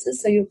obvious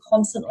places. So you're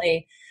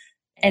constantly,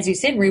 as you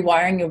said,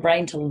 rewiring your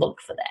brain to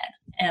look for that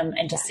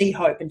and to see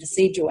hope and to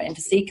see joy and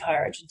to see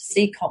courage and to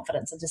see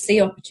confidence and to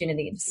see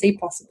opportunity and to see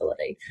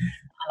possibility.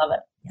 I love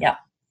it. Yeah.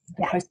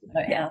 Post-it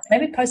note house.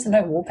 Maybe Post-it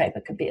note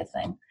wallpaper could be a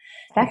thing.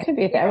 That would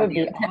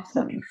be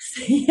awesome.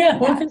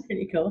 Would be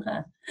pretty cool,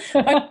 huh?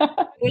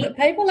 Well,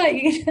 people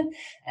like you,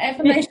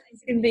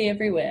 affirmations can be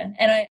everywhere.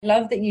 And I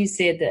love that you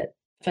said that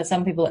for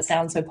some people it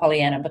sounds so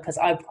Pollyanna, because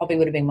I probably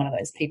would have been one of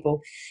those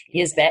people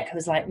years back who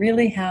was like,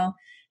 really, how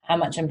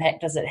much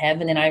impact does it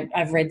have? And then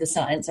I've read the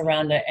science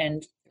around it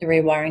and the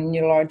rewiring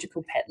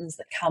neurological patterns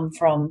that come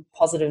from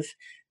positive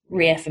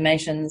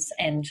reaffirmations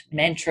and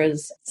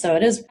mantras. So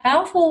it is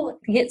powerful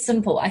yet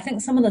simple. I think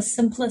some of the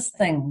simplest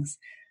things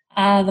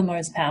are the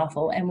most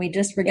powerful, and we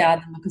disregard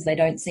them because they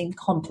don't seem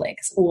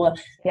complex or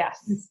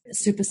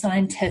super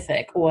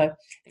scientific or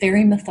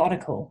very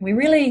methodical.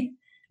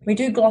 We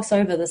do gloss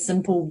over the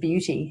simple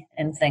beauty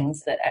in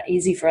things that are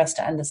easy for us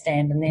to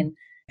understand and then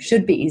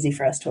should be easy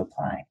for us to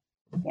apply.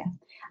 Yeah.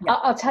 Yeah.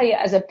 I'll tell you,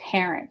 as a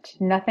parent,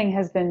 nothing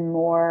has been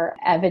more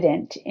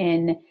evident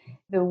in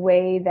the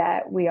way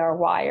that we are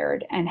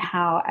wired and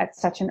how at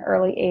such an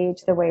early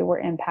age, the way we're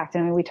impacted.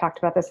 I mean, we talked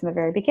about this in the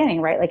very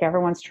beginning, right? Like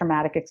everyone's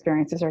traumatic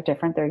experiences are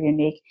different. They're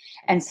unique.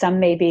 And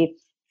some maybe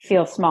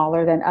feel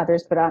smaller than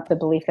others, but on the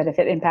belief that if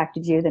it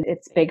impacted you, then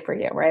it's big for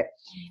you, right?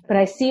 But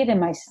I see it in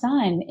my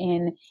son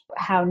in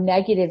how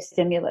negative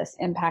stimulus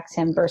impacts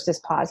him versus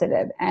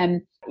positive.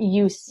 And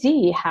you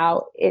see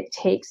how it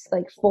takes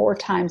like 4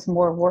 times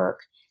more work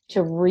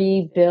to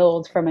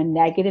rebuild from a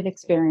negative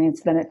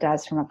experience than it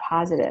does from a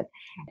positive.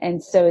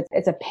 And so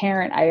as a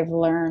parent, I have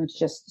learned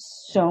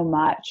just so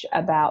much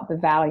about the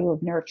value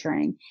of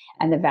nurturing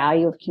and the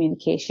value of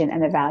communication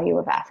and the value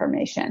of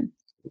affirmation.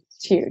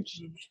 It's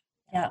huge.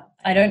 Yeah.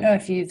 I don't know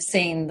if you've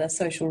seen the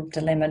Social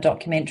Dilemma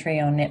documentary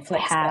on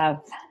Netflix. I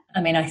have.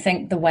 I mean, I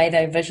think the way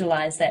they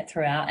visualize that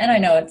throughout, and I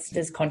know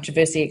there's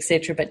controversy,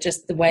 etc., but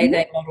just the way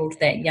they modeled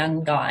that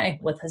young guy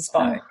with his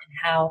phone and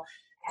how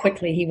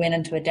quickly he went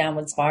into a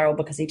downward spiral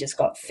because he just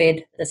got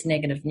fed this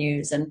negative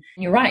news. And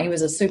you're right, he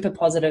was a super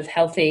positive,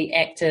 healthy,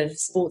 active,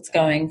 sports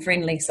going,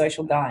 friendly,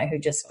 social guy who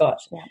just got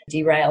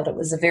derailed. It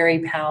was a very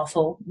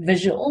powerful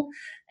visual.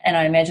 And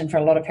I imagine for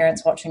a lot of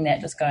parents watching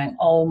that just going,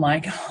 oh my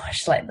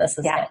gosh, like this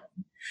is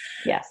happening.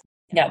 Yes.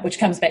 Yeah, which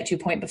comes back to your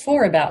point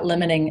before about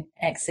limiting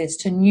access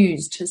to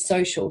news, to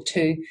social,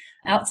 to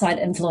outside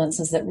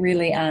influences that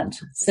really aren't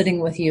sitting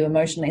with you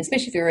emotionally,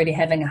 especially if you're already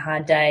having a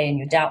hard day and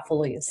you're doubtful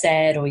or you're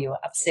sad or you're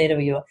upset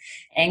or you're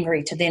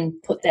angry, to then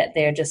put that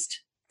there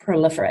just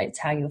proliferates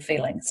how you're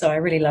feeling. So I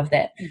really love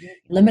that,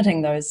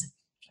 limiting those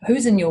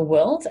who's in your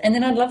world. And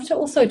then I'd love to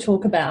also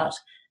talk about,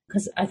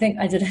 because I think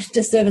I did a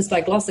disservice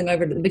by glossing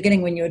over it at the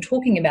beginning when you were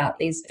talking about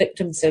these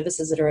victim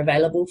services that are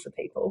available for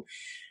people,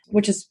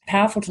 which is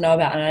powerful to know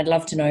about, and I'd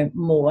love to know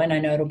more, and I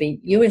know it'll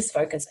be US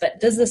focused, but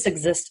does this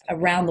exist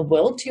around the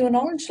world to your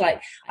knowledge? Like,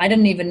 I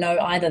didn't even know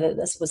either that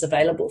this was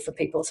available for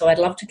people, so I'd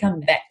love to come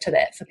back to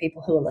that for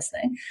people who are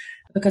listening,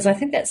 because I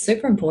think that's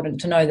super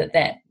important to know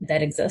that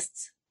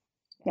exists.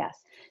 Yes.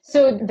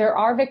 So there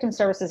are victim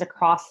services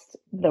across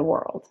the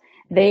world.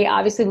 They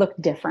obviously look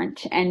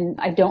different, and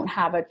I don't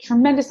have a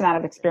tremendous amount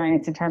of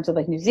experience in terms of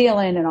like New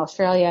Zealand and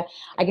Australia.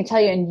 I can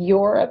tell you in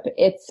Europe,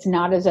 it's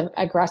not as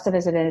aggressive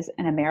as it is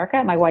in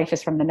America. My wife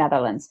is from the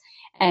Netherlands.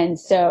 And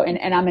so,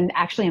 and I'm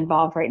actually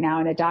involved right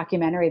now in a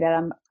documentary that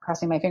I'm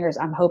crossing my fingers.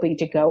 I'm hoping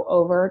to go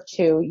over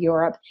to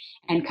Europe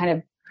and kind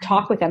of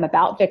talk with them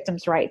about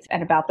victims' rights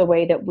and about the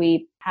way that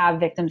we have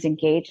victims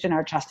engaged in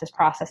our justice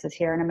processes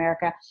here in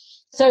America.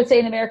 So I'd say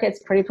in America,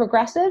 it's pretty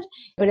progressive,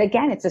 but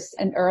again, it's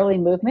an early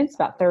movement. It's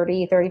about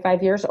 30,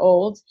 35 years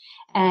old,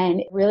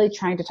 and really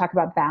trying to talk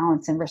about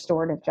balance and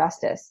restorative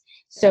justice.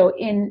 So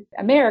in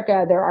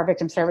America, there are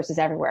victim services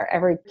everywhere.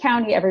 Every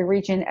county, every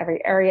region,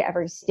 every area,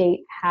 every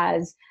state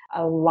has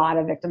a lot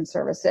of victim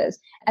services.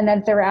 And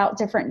then throughout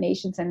different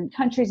nations and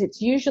countries,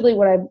 it's usually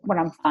what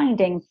I'm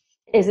finding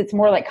is it's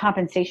more like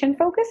compensation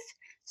focused.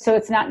 So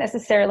it's not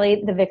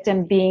necessarily the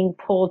victim being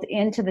pulled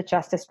into the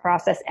justice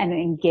process and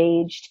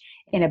engaged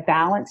in a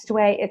balanced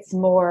way. It's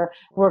more,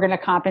 we're going to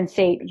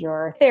compensate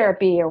your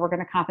therapy, or we're going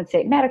to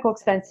compensate medical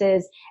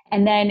expenses,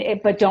 and then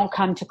but don't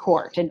come to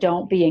court and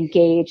don't be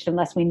engaged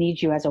unless we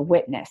need you as a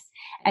witness.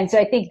 And so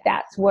I think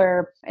that's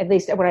where, at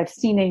least what I've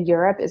seen in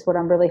Europe, is what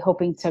I'm really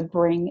hoping to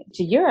bring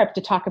to Europe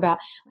to talk about.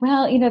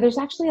 Well, there's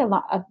actually a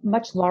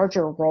much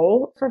larger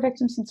role for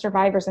victims and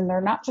survivors, and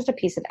they're not just a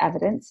piece of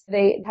evidence.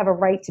 They have a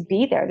right to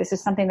be there. This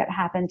is something that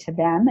happened to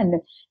them,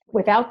 and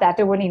without that,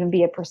 there wouldn't even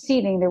be a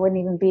proceeding. There wouldn't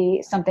even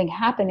be something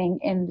happening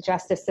in the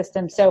justice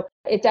system. So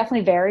it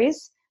definitely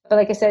varies. But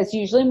like I said, it's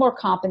usually more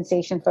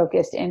compensation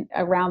focused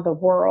around the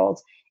world.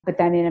 But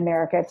then in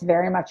America, it's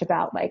very much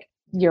about like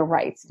your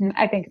rights. And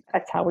I think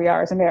that's how we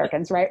are as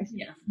Americans, right?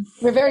 Yeah.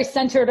 We're very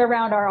centered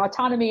around our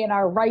autonomy and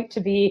our right to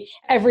be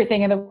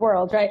everything in the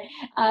world, right?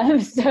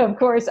 So of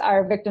course,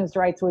 our victims'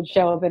 rights would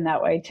show up in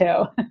that way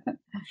too.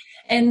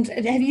 And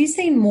have you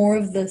seen more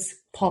of this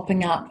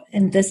popping up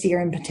in this year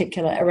in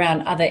particular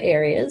around other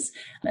areas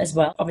as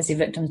well? Obviously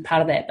victims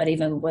part of that, but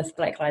even with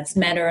Black Lives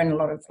Matter and a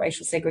lot of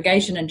racial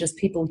segregation and just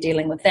people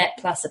dealing with that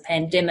plus a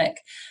pandemic,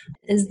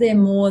 is there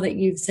more that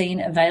you've seen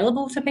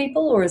available to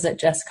people, or is it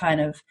just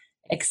kind of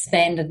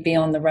expanded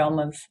beyond the realm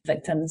of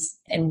victims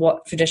in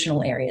what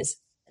traditional areas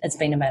it's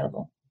been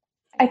available?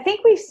 I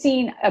think we've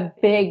seen a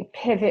big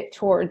pivot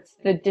towards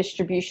the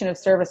distribution of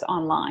service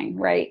online,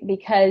 right?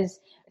 Because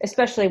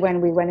especially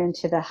when we went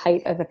into the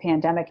height of the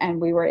pandemic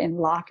and we were in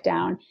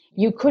lockdown,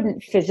 you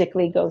couldn't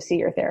physically go see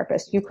your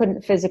therapist. You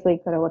couldn't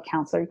physically go to a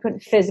counselor. You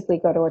couldn't physically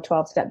go to a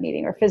 12-step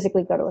meeting or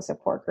physically go to a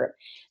support group.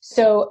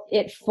 So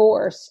it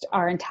forced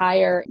our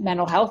entire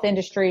mental health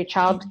industry,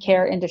 child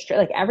care industry,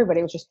 like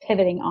everybody was just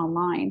pivoting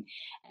online.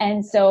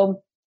 And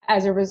so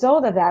as a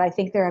result of that, I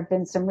think there have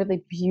been some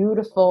really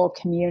beautiful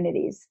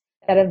communities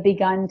that have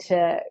begun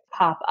to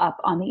pop up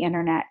on the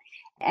internet.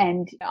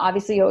 And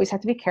obviously you always have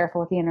to be careful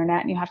with the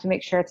internet, and you have to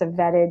make sure it's a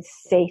vetted,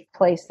 safe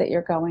place that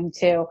you're going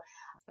to.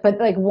 But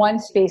like one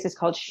space is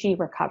called She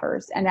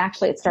Recovers. And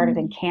actually it started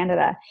in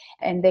Canada,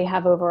 and they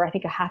have over, I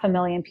think,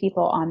 500,000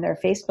 people on their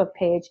Facebook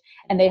page,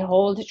 and they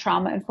hold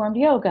trauma-informed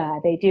yoga.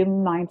 They do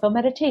mindful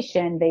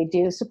meditation. They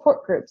do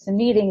support groups and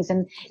meetings.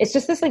 And it's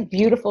just this like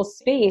beautiful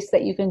space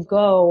that you can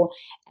go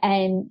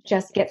and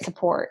just get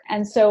support.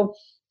 And so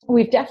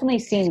we've definitely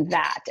seen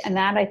that. And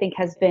that I think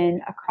has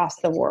been across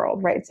the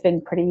world, right? It's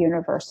been pretty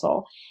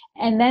universal.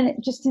 And then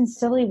just in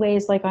silly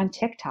ways, like on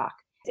TikTok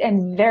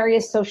and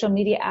various social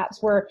media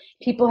apps where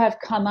people have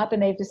come up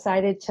and they've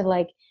decided to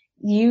like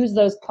use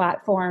those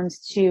platforms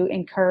to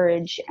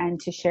encourage and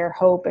to share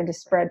hope and to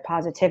spread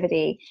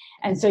positivity.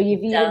 And so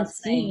you've even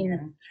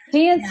seen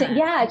dancing.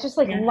 Yeah, just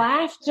like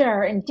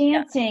laughter and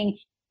dancing.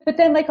 But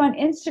then like on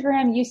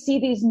Instagram, you see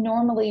these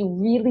normally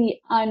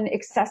really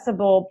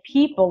unaccessible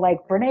people like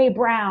Brene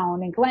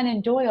Brown and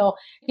Glennon Doyle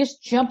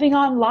just jumping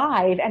on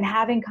live and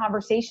having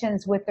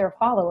conversations with their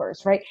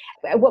followers, right?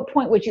 At what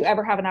point would you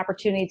ever have an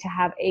opportunity to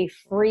have a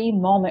free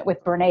moment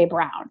with Brene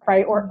Brown,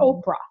 right? Or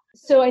Oprah?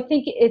 So I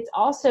think it's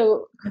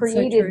also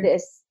created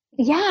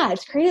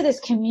it's created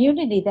this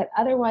community that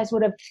otherwise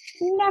would have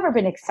never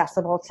been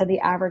accessible to the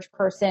average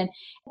person.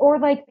 Or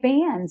like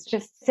bands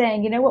just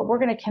saying, you know what, we're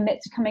going to commit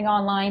to coming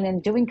online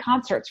and doing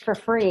concerts for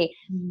free.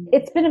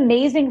 It's been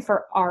amazing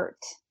for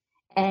art.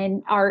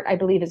 And art, I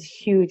believe, is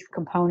a huge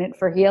component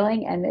for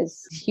healing and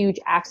is a huge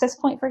access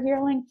point for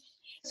healing.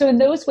 So in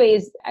those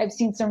ways, I've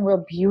seen some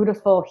real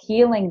beautiful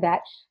healing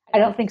that I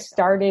don't think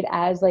started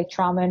as like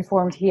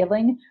trauma-informed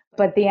healing,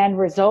 but the end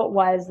result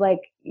was like,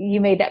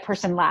 you made that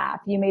person laugh.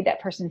 You made that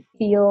person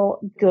feel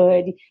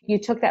good. You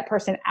took that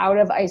person out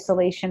of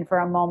isolation for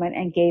a moment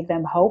and gave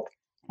them hope.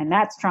 And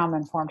that's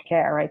trauma-informed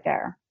care right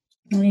there.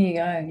 There you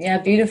go. Yeah,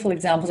 beautiful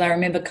examples. I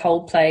remember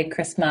Coldplay,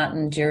 Chris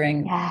Martin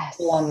during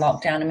full-on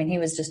lockdown. I mean, he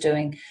was just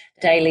doing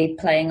daily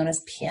playing on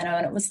his piano,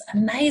 and it was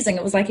amazing.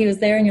 It was like he was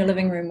there in your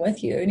living room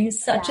with you, and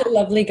he's such a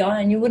lovely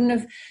guy, and you wouldn't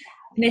have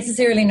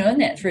necessarily known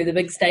that through the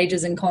big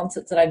stages and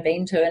concerts that I've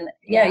been to. And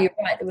you're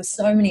right, there were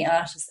so many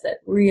artists that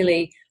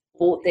really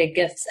brought their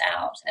gifts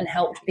out and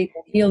helped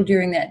people heal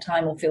during that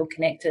time or feel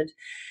connected,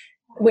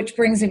 which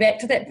brings me back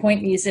to that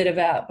point you said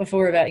about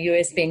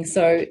US being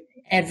so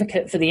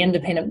advocate for the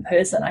independent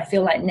person. I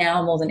feel like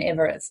now more than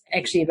ever it's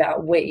actually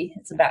about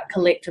it's about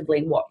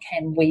collectively what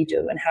can we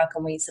do and how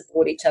can we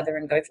support each other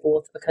and go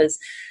forth, because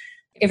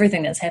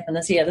everything that's happened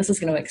this year, this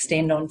is going to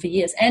extend on for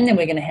years, and then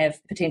we're going to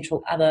have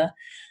potential other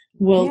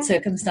world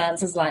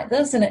circumstances like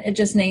this, and it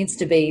just needs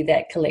to be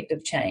that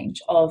collective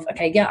change of,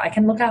 okay, I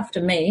can look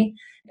after me,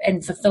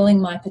 and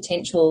fulfilling my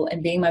potential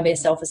and being my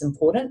best self is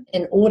important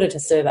in order to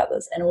serve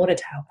others, in order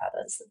to help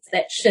others. It's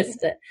that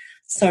shift that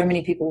so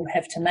many people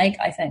have to make,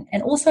 I think.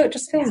 And also it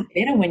just feels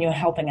better when you're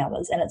helping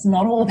others and it's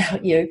not all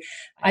about you.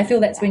 I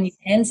feel that's when you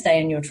can stay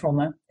in your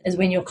trauma, is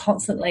when you're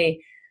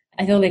constantly,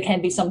 I feel there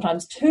can be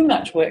sometimes too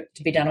much work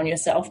to be done on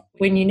yourself,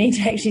 when you need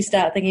to actually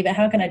start thinking about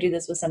how can I do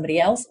this with somebody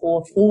else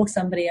or for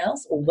somebody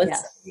else or with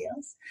somebody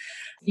else.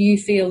 Do you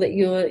feel that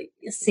you're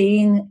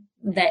seeing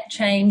that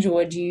change,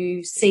 or do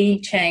you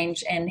see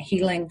change and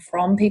healing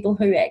from people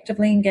who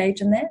actively engage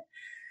in that?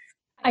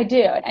 I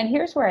do. And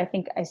here's where I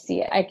think I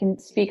see it. I can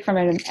speak from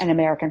an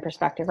American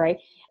perspective, right?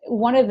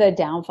 One of the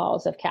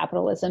downfalls of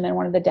capitalism and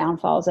one of the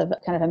downfalls of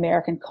kind of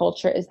American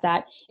culture is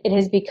that it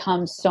has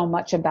become so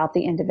much about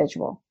the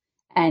individual.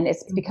 And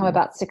it's become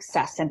about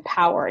success and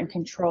power and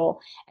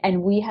control.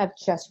 And we have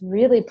just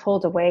really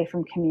pulled away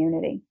from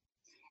community.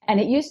 And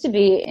it used to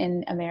be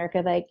in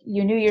America, like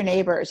you knew your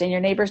neighbors and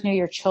your neighbors knew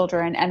your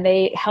children and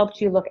they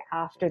helped you look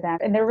after them.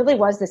 And there really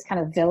was this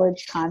kind of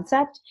village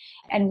concept.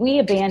 And we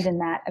abandoned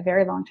that a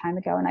very long time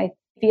ago. And I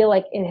feel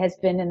like it has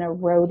been an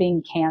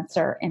eroding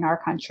cancer in our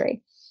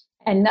country.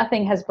 And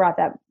nothing has brought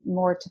that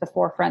more to the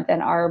forefront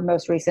than our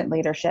most recent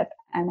leadership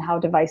and how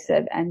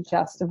divisive and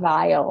just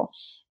vile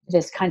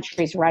this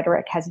country's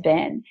rhetoric has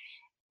been.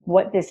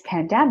 What this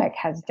pandemic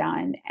has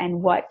done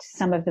and what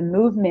some of the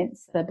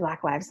movements, the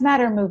Black Lives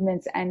Matter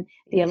movements and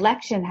the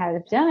election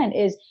have done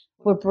is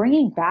we're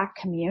bringing back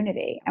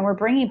community and we're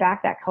bringing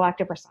back that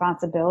collective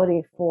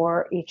responsibility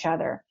for each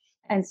other.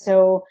 And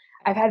so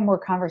I've had more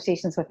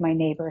conversations with my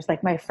neighbors,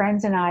 like my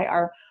friends and I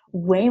are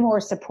way more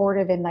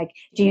supportive in like,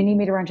 do you need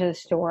me to run to the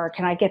store?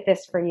 Can I get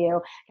this for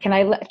you? Can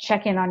I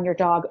check in on your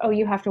dog? Oh,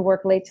 you have to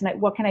work late tonight.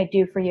 What can I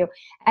do for you?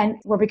 And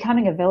we're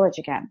becoming a village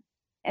again.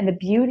 And the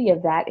beauty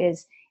of that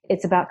is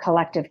it's about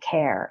collective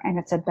care, and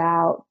it's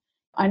about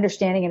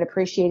understanding and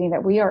appreciating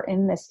that we are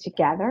in this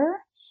together.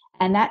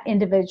 And that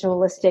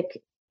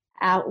individualistic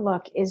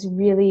outlook is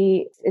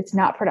really, it's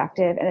not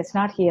productive and it's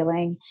not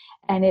healing,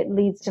 and it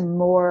leads to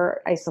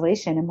more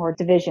isolation and more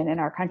division in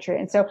our country.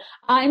 And so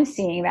I'm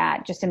seeing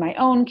that just in my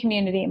own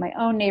community, in my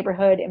own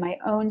neighborhood, in my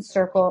own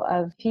circle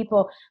of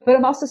people, but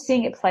I'm also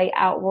seeing it play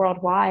out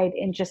worldwide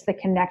in just the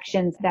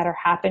connections that are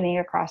happening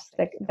across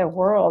the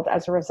world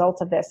as a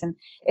result of this. And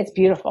it's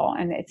beautiful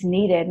and it's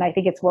needed. And I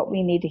think it's what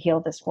we need to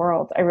heal this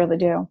world. I really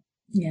do.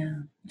 Yeah,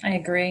 I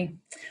agree.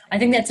 I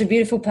think that's a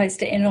beautiful place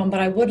to end on, but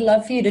I would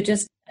love for you to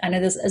just I know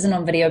this isn't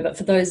on video, but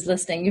for those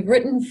listening, you've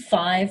written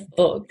 5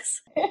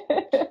 books,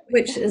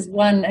 which is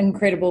 1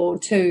 incredible,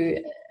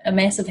 2 a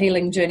massive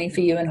healing journey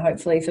for you and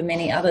hopefully for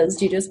many others.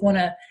 Do you just want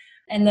to,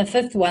 and the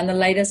 5th one, the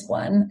latest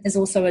one, is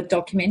also a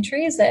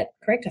documentary, is that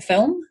correct? A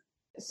film?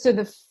 So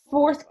the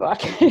 4th book,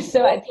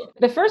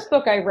 the first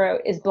book I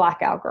wrote is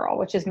Blackout Girl,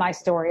 which is my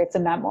story. It's a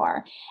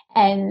memoir.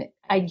 And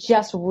I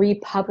just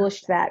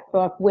republished that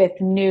book with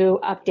new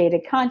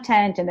updated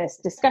content and this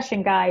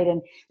discussion guide,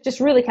 and just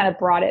really kind of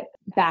brought it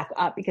back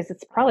up because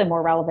it's probably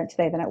more relevant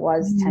today than it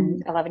was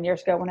 10, 11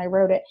 years ago when I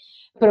wrote it.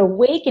 But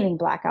Awakening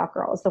Blackout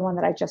Girl is the one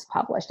that I just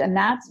published. And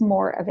that's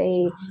more of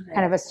a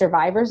kind of a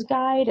survivor's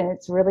guide. And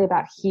it's really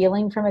about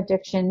healing from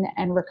addiction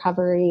and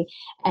recovery.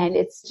 And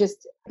it's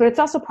just, but it's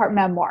also part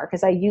memoir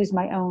because I use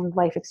my own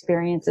life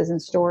experiences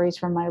and stories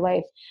from my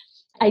life.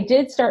 I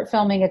did start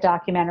filming a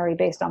documentary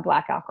based on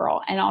Blackout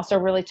Girl and also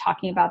really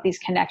talking about these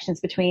connections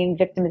between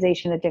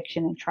victimization,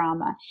 addiction, and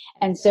trauma.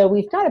 And so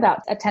we've got about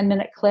a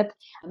 10-minute clip.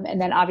 And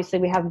then obviously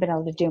we haven't been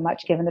able to do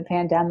much given the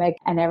pandemic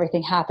and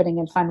everything happening,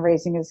 and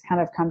fundraising has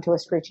kind of come to a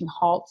screeching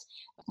halt.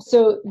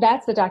 So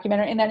that's the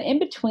documentary. And then in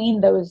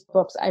between those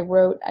books, I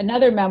wrote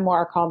another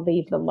memoir called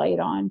Leave the Light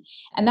On.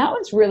 And that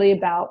one's really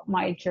about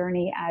my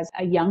journey as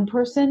a young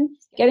person,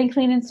 getting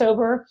clean and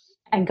sober,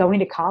 and going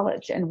to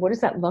college, and what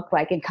does that look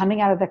like, and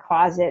coming out of the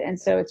closet. And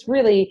so it's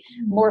really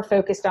more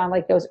focused on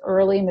like those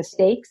early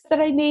mistakes that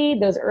I made,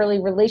 those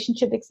early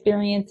relationship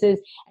experiences,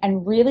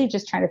 and really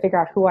just trying to figure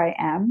out who I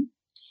am.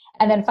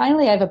 And then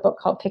finally, I have a book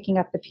called Picking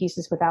Up the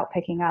Pieces Without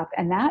Picking Up.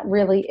 And that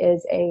really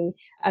is a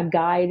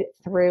guide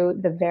through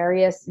the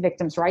various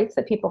victims' rights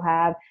that people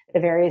have, the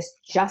various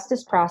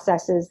justice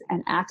processes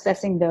and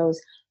accessing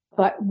those,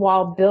 but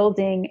while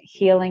building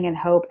healing and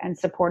hope and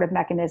supportive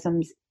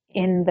mechanisms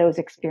in those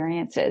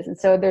experiences. And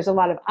so there's a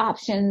lot of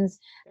options.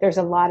 There's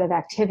a lot of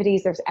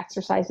activities. There's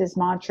exercises,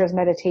 mantras,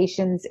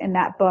 meditations in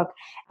that book,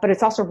 but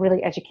it's also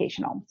really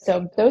educational.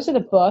 So those are the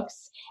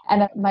books.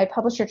 And my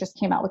publisher just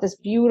came out with this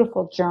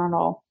beautiful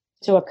journal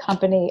to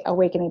accompany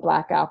Awakening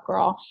Blackout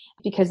Girl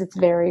because it's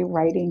very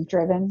writing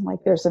driven. Like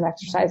there's some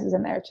exercises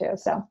in there too.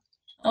 So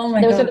oh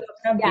my God,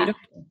 how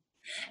beautiful.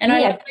 And I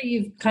love that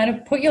you've kind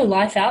of put your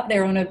life out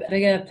there on a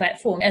bigger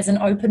platform as an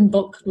open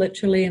book,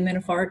 literally and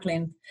metaphorically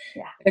and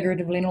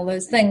figuratively and all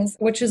those things,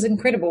 which is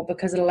incredible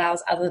because it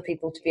allows other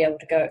people to be able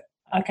to go,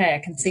 okay, I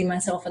can see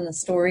myself in the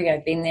story.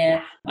 I've been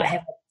there. I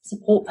have a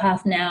support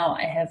path now.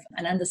 I have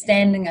an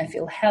understanding. I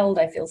feel held.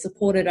 I feel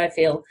supported. I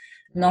feel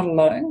not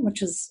alone,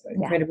 which is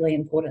incredibly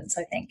important.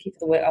 So thank you for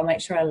the work. I'll make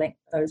sure I link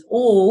those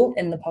all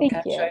in the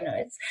podcast show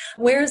notes.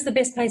 Where is the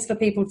best place for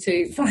people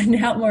to find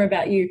out more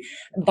about you,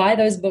 buy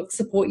those books,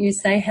 support you,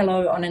 say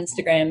hello on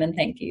Instagram, and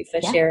thank you for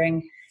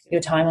sharing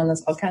your time on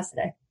this podcast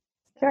today?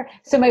 Sure.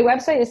 So my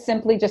website is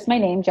simply just my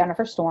name,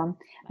 Jennifer Storm.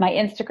 My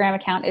Instagram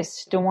account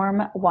is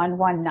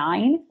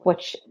Storm119,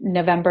 which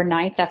November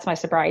 9th, that's my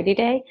sobriety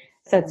day.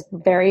 So it's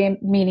very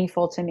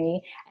meaningful to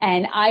me.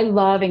 And I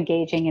love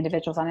engaging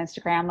individuals on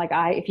Instagram. Like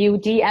if you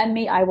DM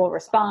me, I will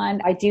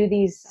respond. I do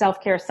these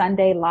Self-Care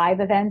Sunday live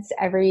events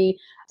every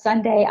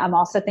Sunday. I'm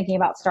also thinking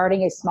about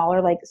starting a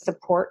smaller like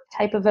support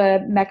type of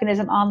a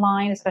mechanism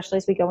online, especially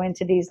as we go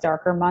into these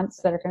darker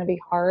months that are going to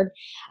be hard.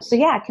 So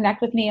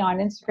connect with me on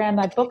Instagram.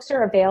 My books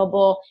are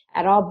available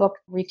at all book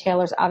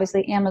retailers,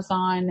 obviously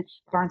Amazon,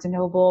 Barnes &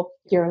 Noble,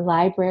 your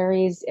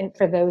libraries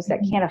for those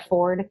that can't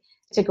afford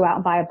to go out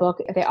and buy a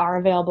book. They are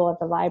available at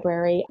the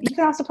library. You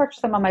can also purchase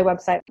them on my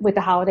website. With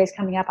the holidays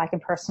coming up, I can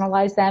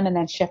personalize them and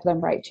then ship them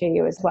right to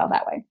you as well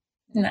that way.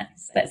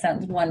 Nice. That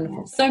sounds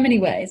wonderful. So many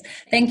ways.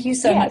 Thank you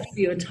so much for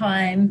your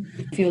time,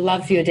 for your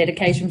love, for your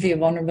dedication, for your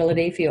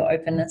vulnerability, for your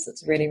openness.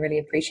 It's really, really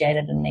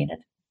appreciated and needed.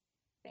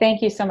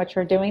 Thank you so much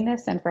for doing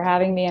this and for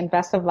having me, and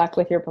best of luck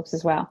with your books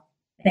as well.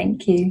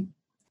 Thank you.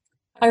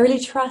 I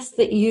really trust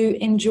that you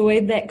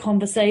enjoyed that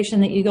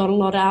conversation, that you got a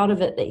lot out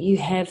of it, that you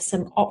have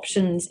some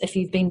options if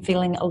you've been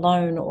feeling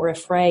alone or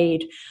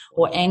afraid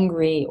or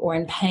angry or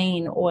in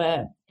pain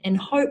or in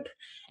hope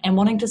and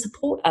wanting to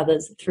support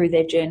others through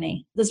their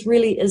journey. This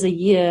really is a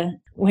year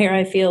where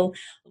I feel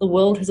the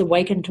world has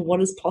awakened to what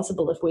is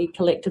possible if we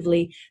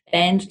collectively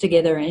band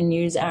together and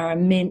use our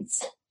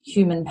immense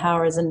human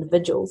power as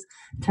individuals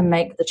to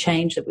make the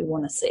change that we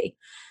want to see.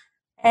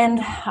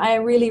 And I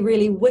really,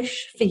 really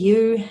wish for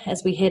you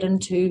as we head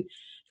into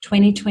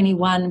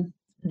 2021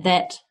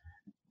 that,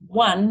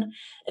 one,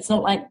 it's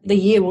not like the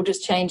year will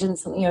just change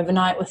instantly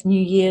overnight with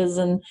New Year's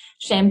and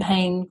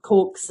champagne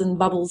corks and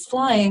bubbles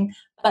flying,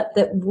 but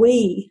that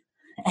we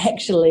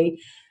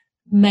actually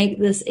make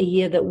this a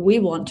year that we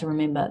want to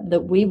remember,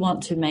 that we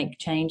want to make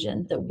change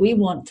in, that we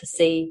want to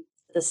see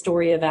the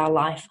story of our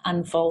life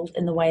unfold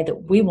in the way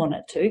that we want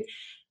it to.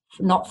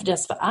 Not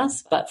just for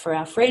us, but for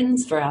our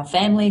friends, for our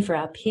family, for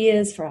our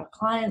peers, for our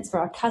clients, for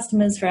our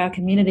customers, for our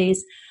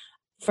communities,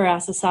 for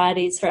our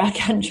societies, for our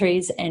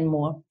countries, and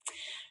more.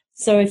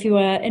 So if you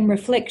are in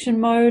reflection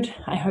mode,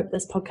 I hope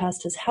this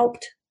podcast has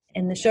helped.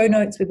 In the show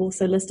notes, we've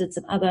also listed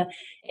some other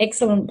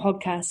excellent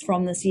podcasts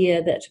from this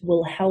year that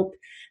will help,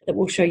 that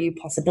will show you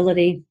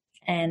possibility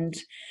and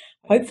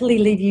hopefully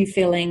leave you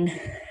feeling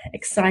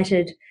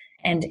excited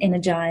and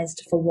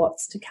energized for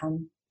what's to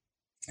come.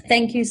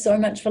 Thank you so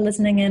much for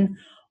listening in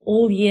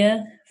all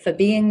year, for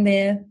being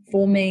there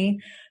for me,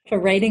 for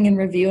rating and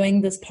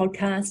reviewing this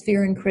podcast, for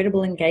your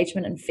incredible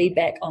engagement and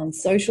feedback on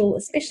social,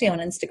 especially on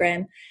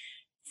Instagram,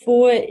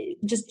 for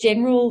just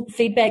general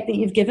feedback that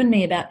you've given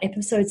me about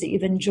episodes that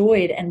you've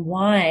enjoyed and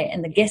why,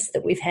 and the guests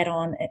that we've had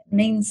on. It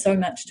means so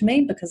much to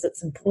me because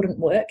it's important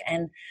work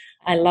and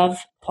I love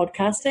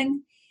podcasting.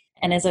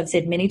 And as I've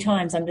said many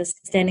times, I'm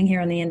just standing here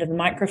on the end of the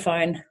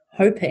microphone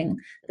hoping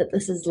that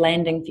this is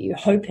landing for you,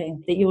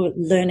 hoping that you're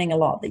learning a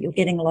lot, that you're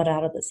getting a lot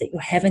out of this, that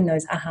you're having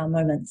those aha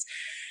moments,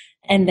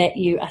 and that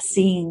you are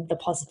seeing the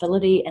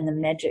possibility and the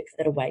magic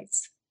that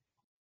awaits.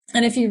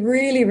 And if you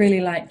really,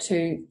 really like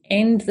to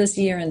end this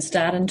year and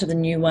start into the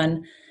new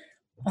one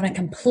on a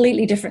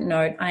completely different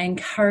note, I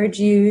encourage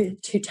you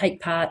to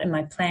take part in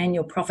my Plan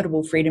Your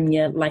Profitable Freedom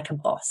Year Like a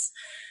Boss.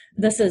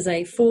 This is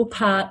a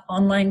 4-part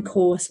online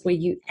course where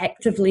you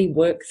actively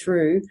work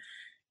through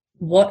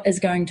what is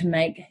going to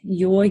make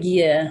your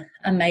year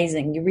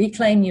amazing. You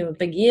reclaim your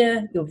big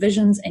year, your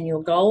visions and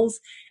your goals,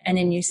 and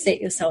then you set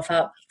yourself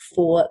up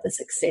for the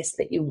success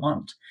that you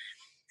want.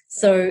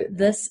 So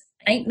this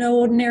ain't no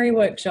ordinary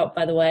workshop,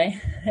 by the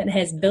way. It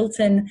has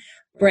built-in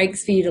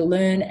breaks for you to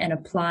learn and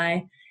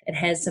apply. It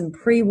has some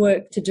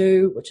pre-work to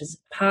do, which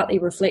is partly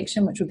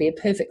reflection, which would be a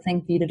perfect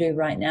thing for you to do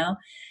right now.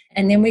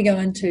 And then we go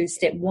into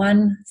step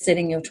 1,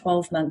 setting your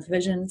 12-month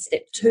vision.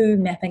 Step 2,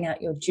 mapping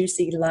out your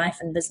juicy life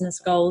and business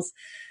goals.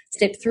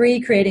 Step 3,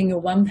 creating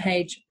your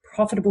 1-page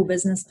profitable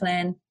business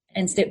plan.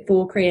 And step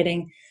 4,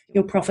 creating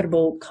your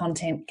profitable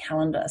content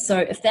calendar. So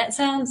if that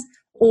sounds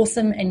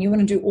awesome and you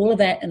want to do all of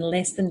that in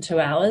less than 2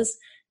 hours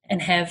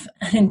and have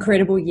an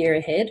incredible year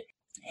ahead,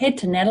 head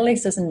to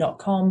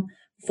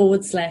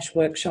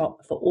nataliesisson.com/workshop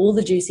for all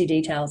the juicy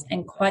details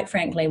and, quite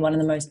frankly, one of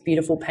the most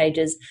beautiful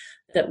pages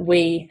that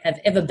we have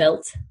ever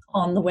built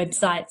on the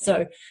website.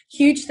 So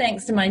huge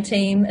thanks to my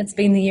team. It's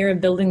been the year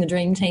of building the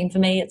dream team for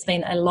me. It's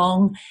been a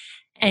long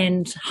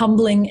and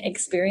humbling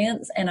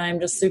experience, and I'm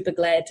just super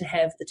glad to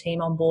have the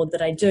team on board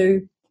that I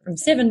do from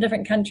 7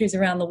 different countries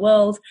around the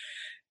world,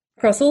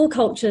 across all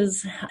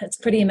cultures. It's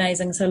pretty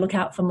amazing. So look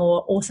out for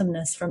more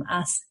awesomeness from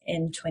us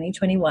in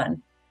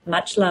 2021.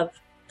 Much love,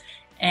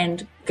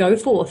 and go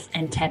forth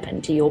and tap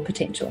into your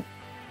potential.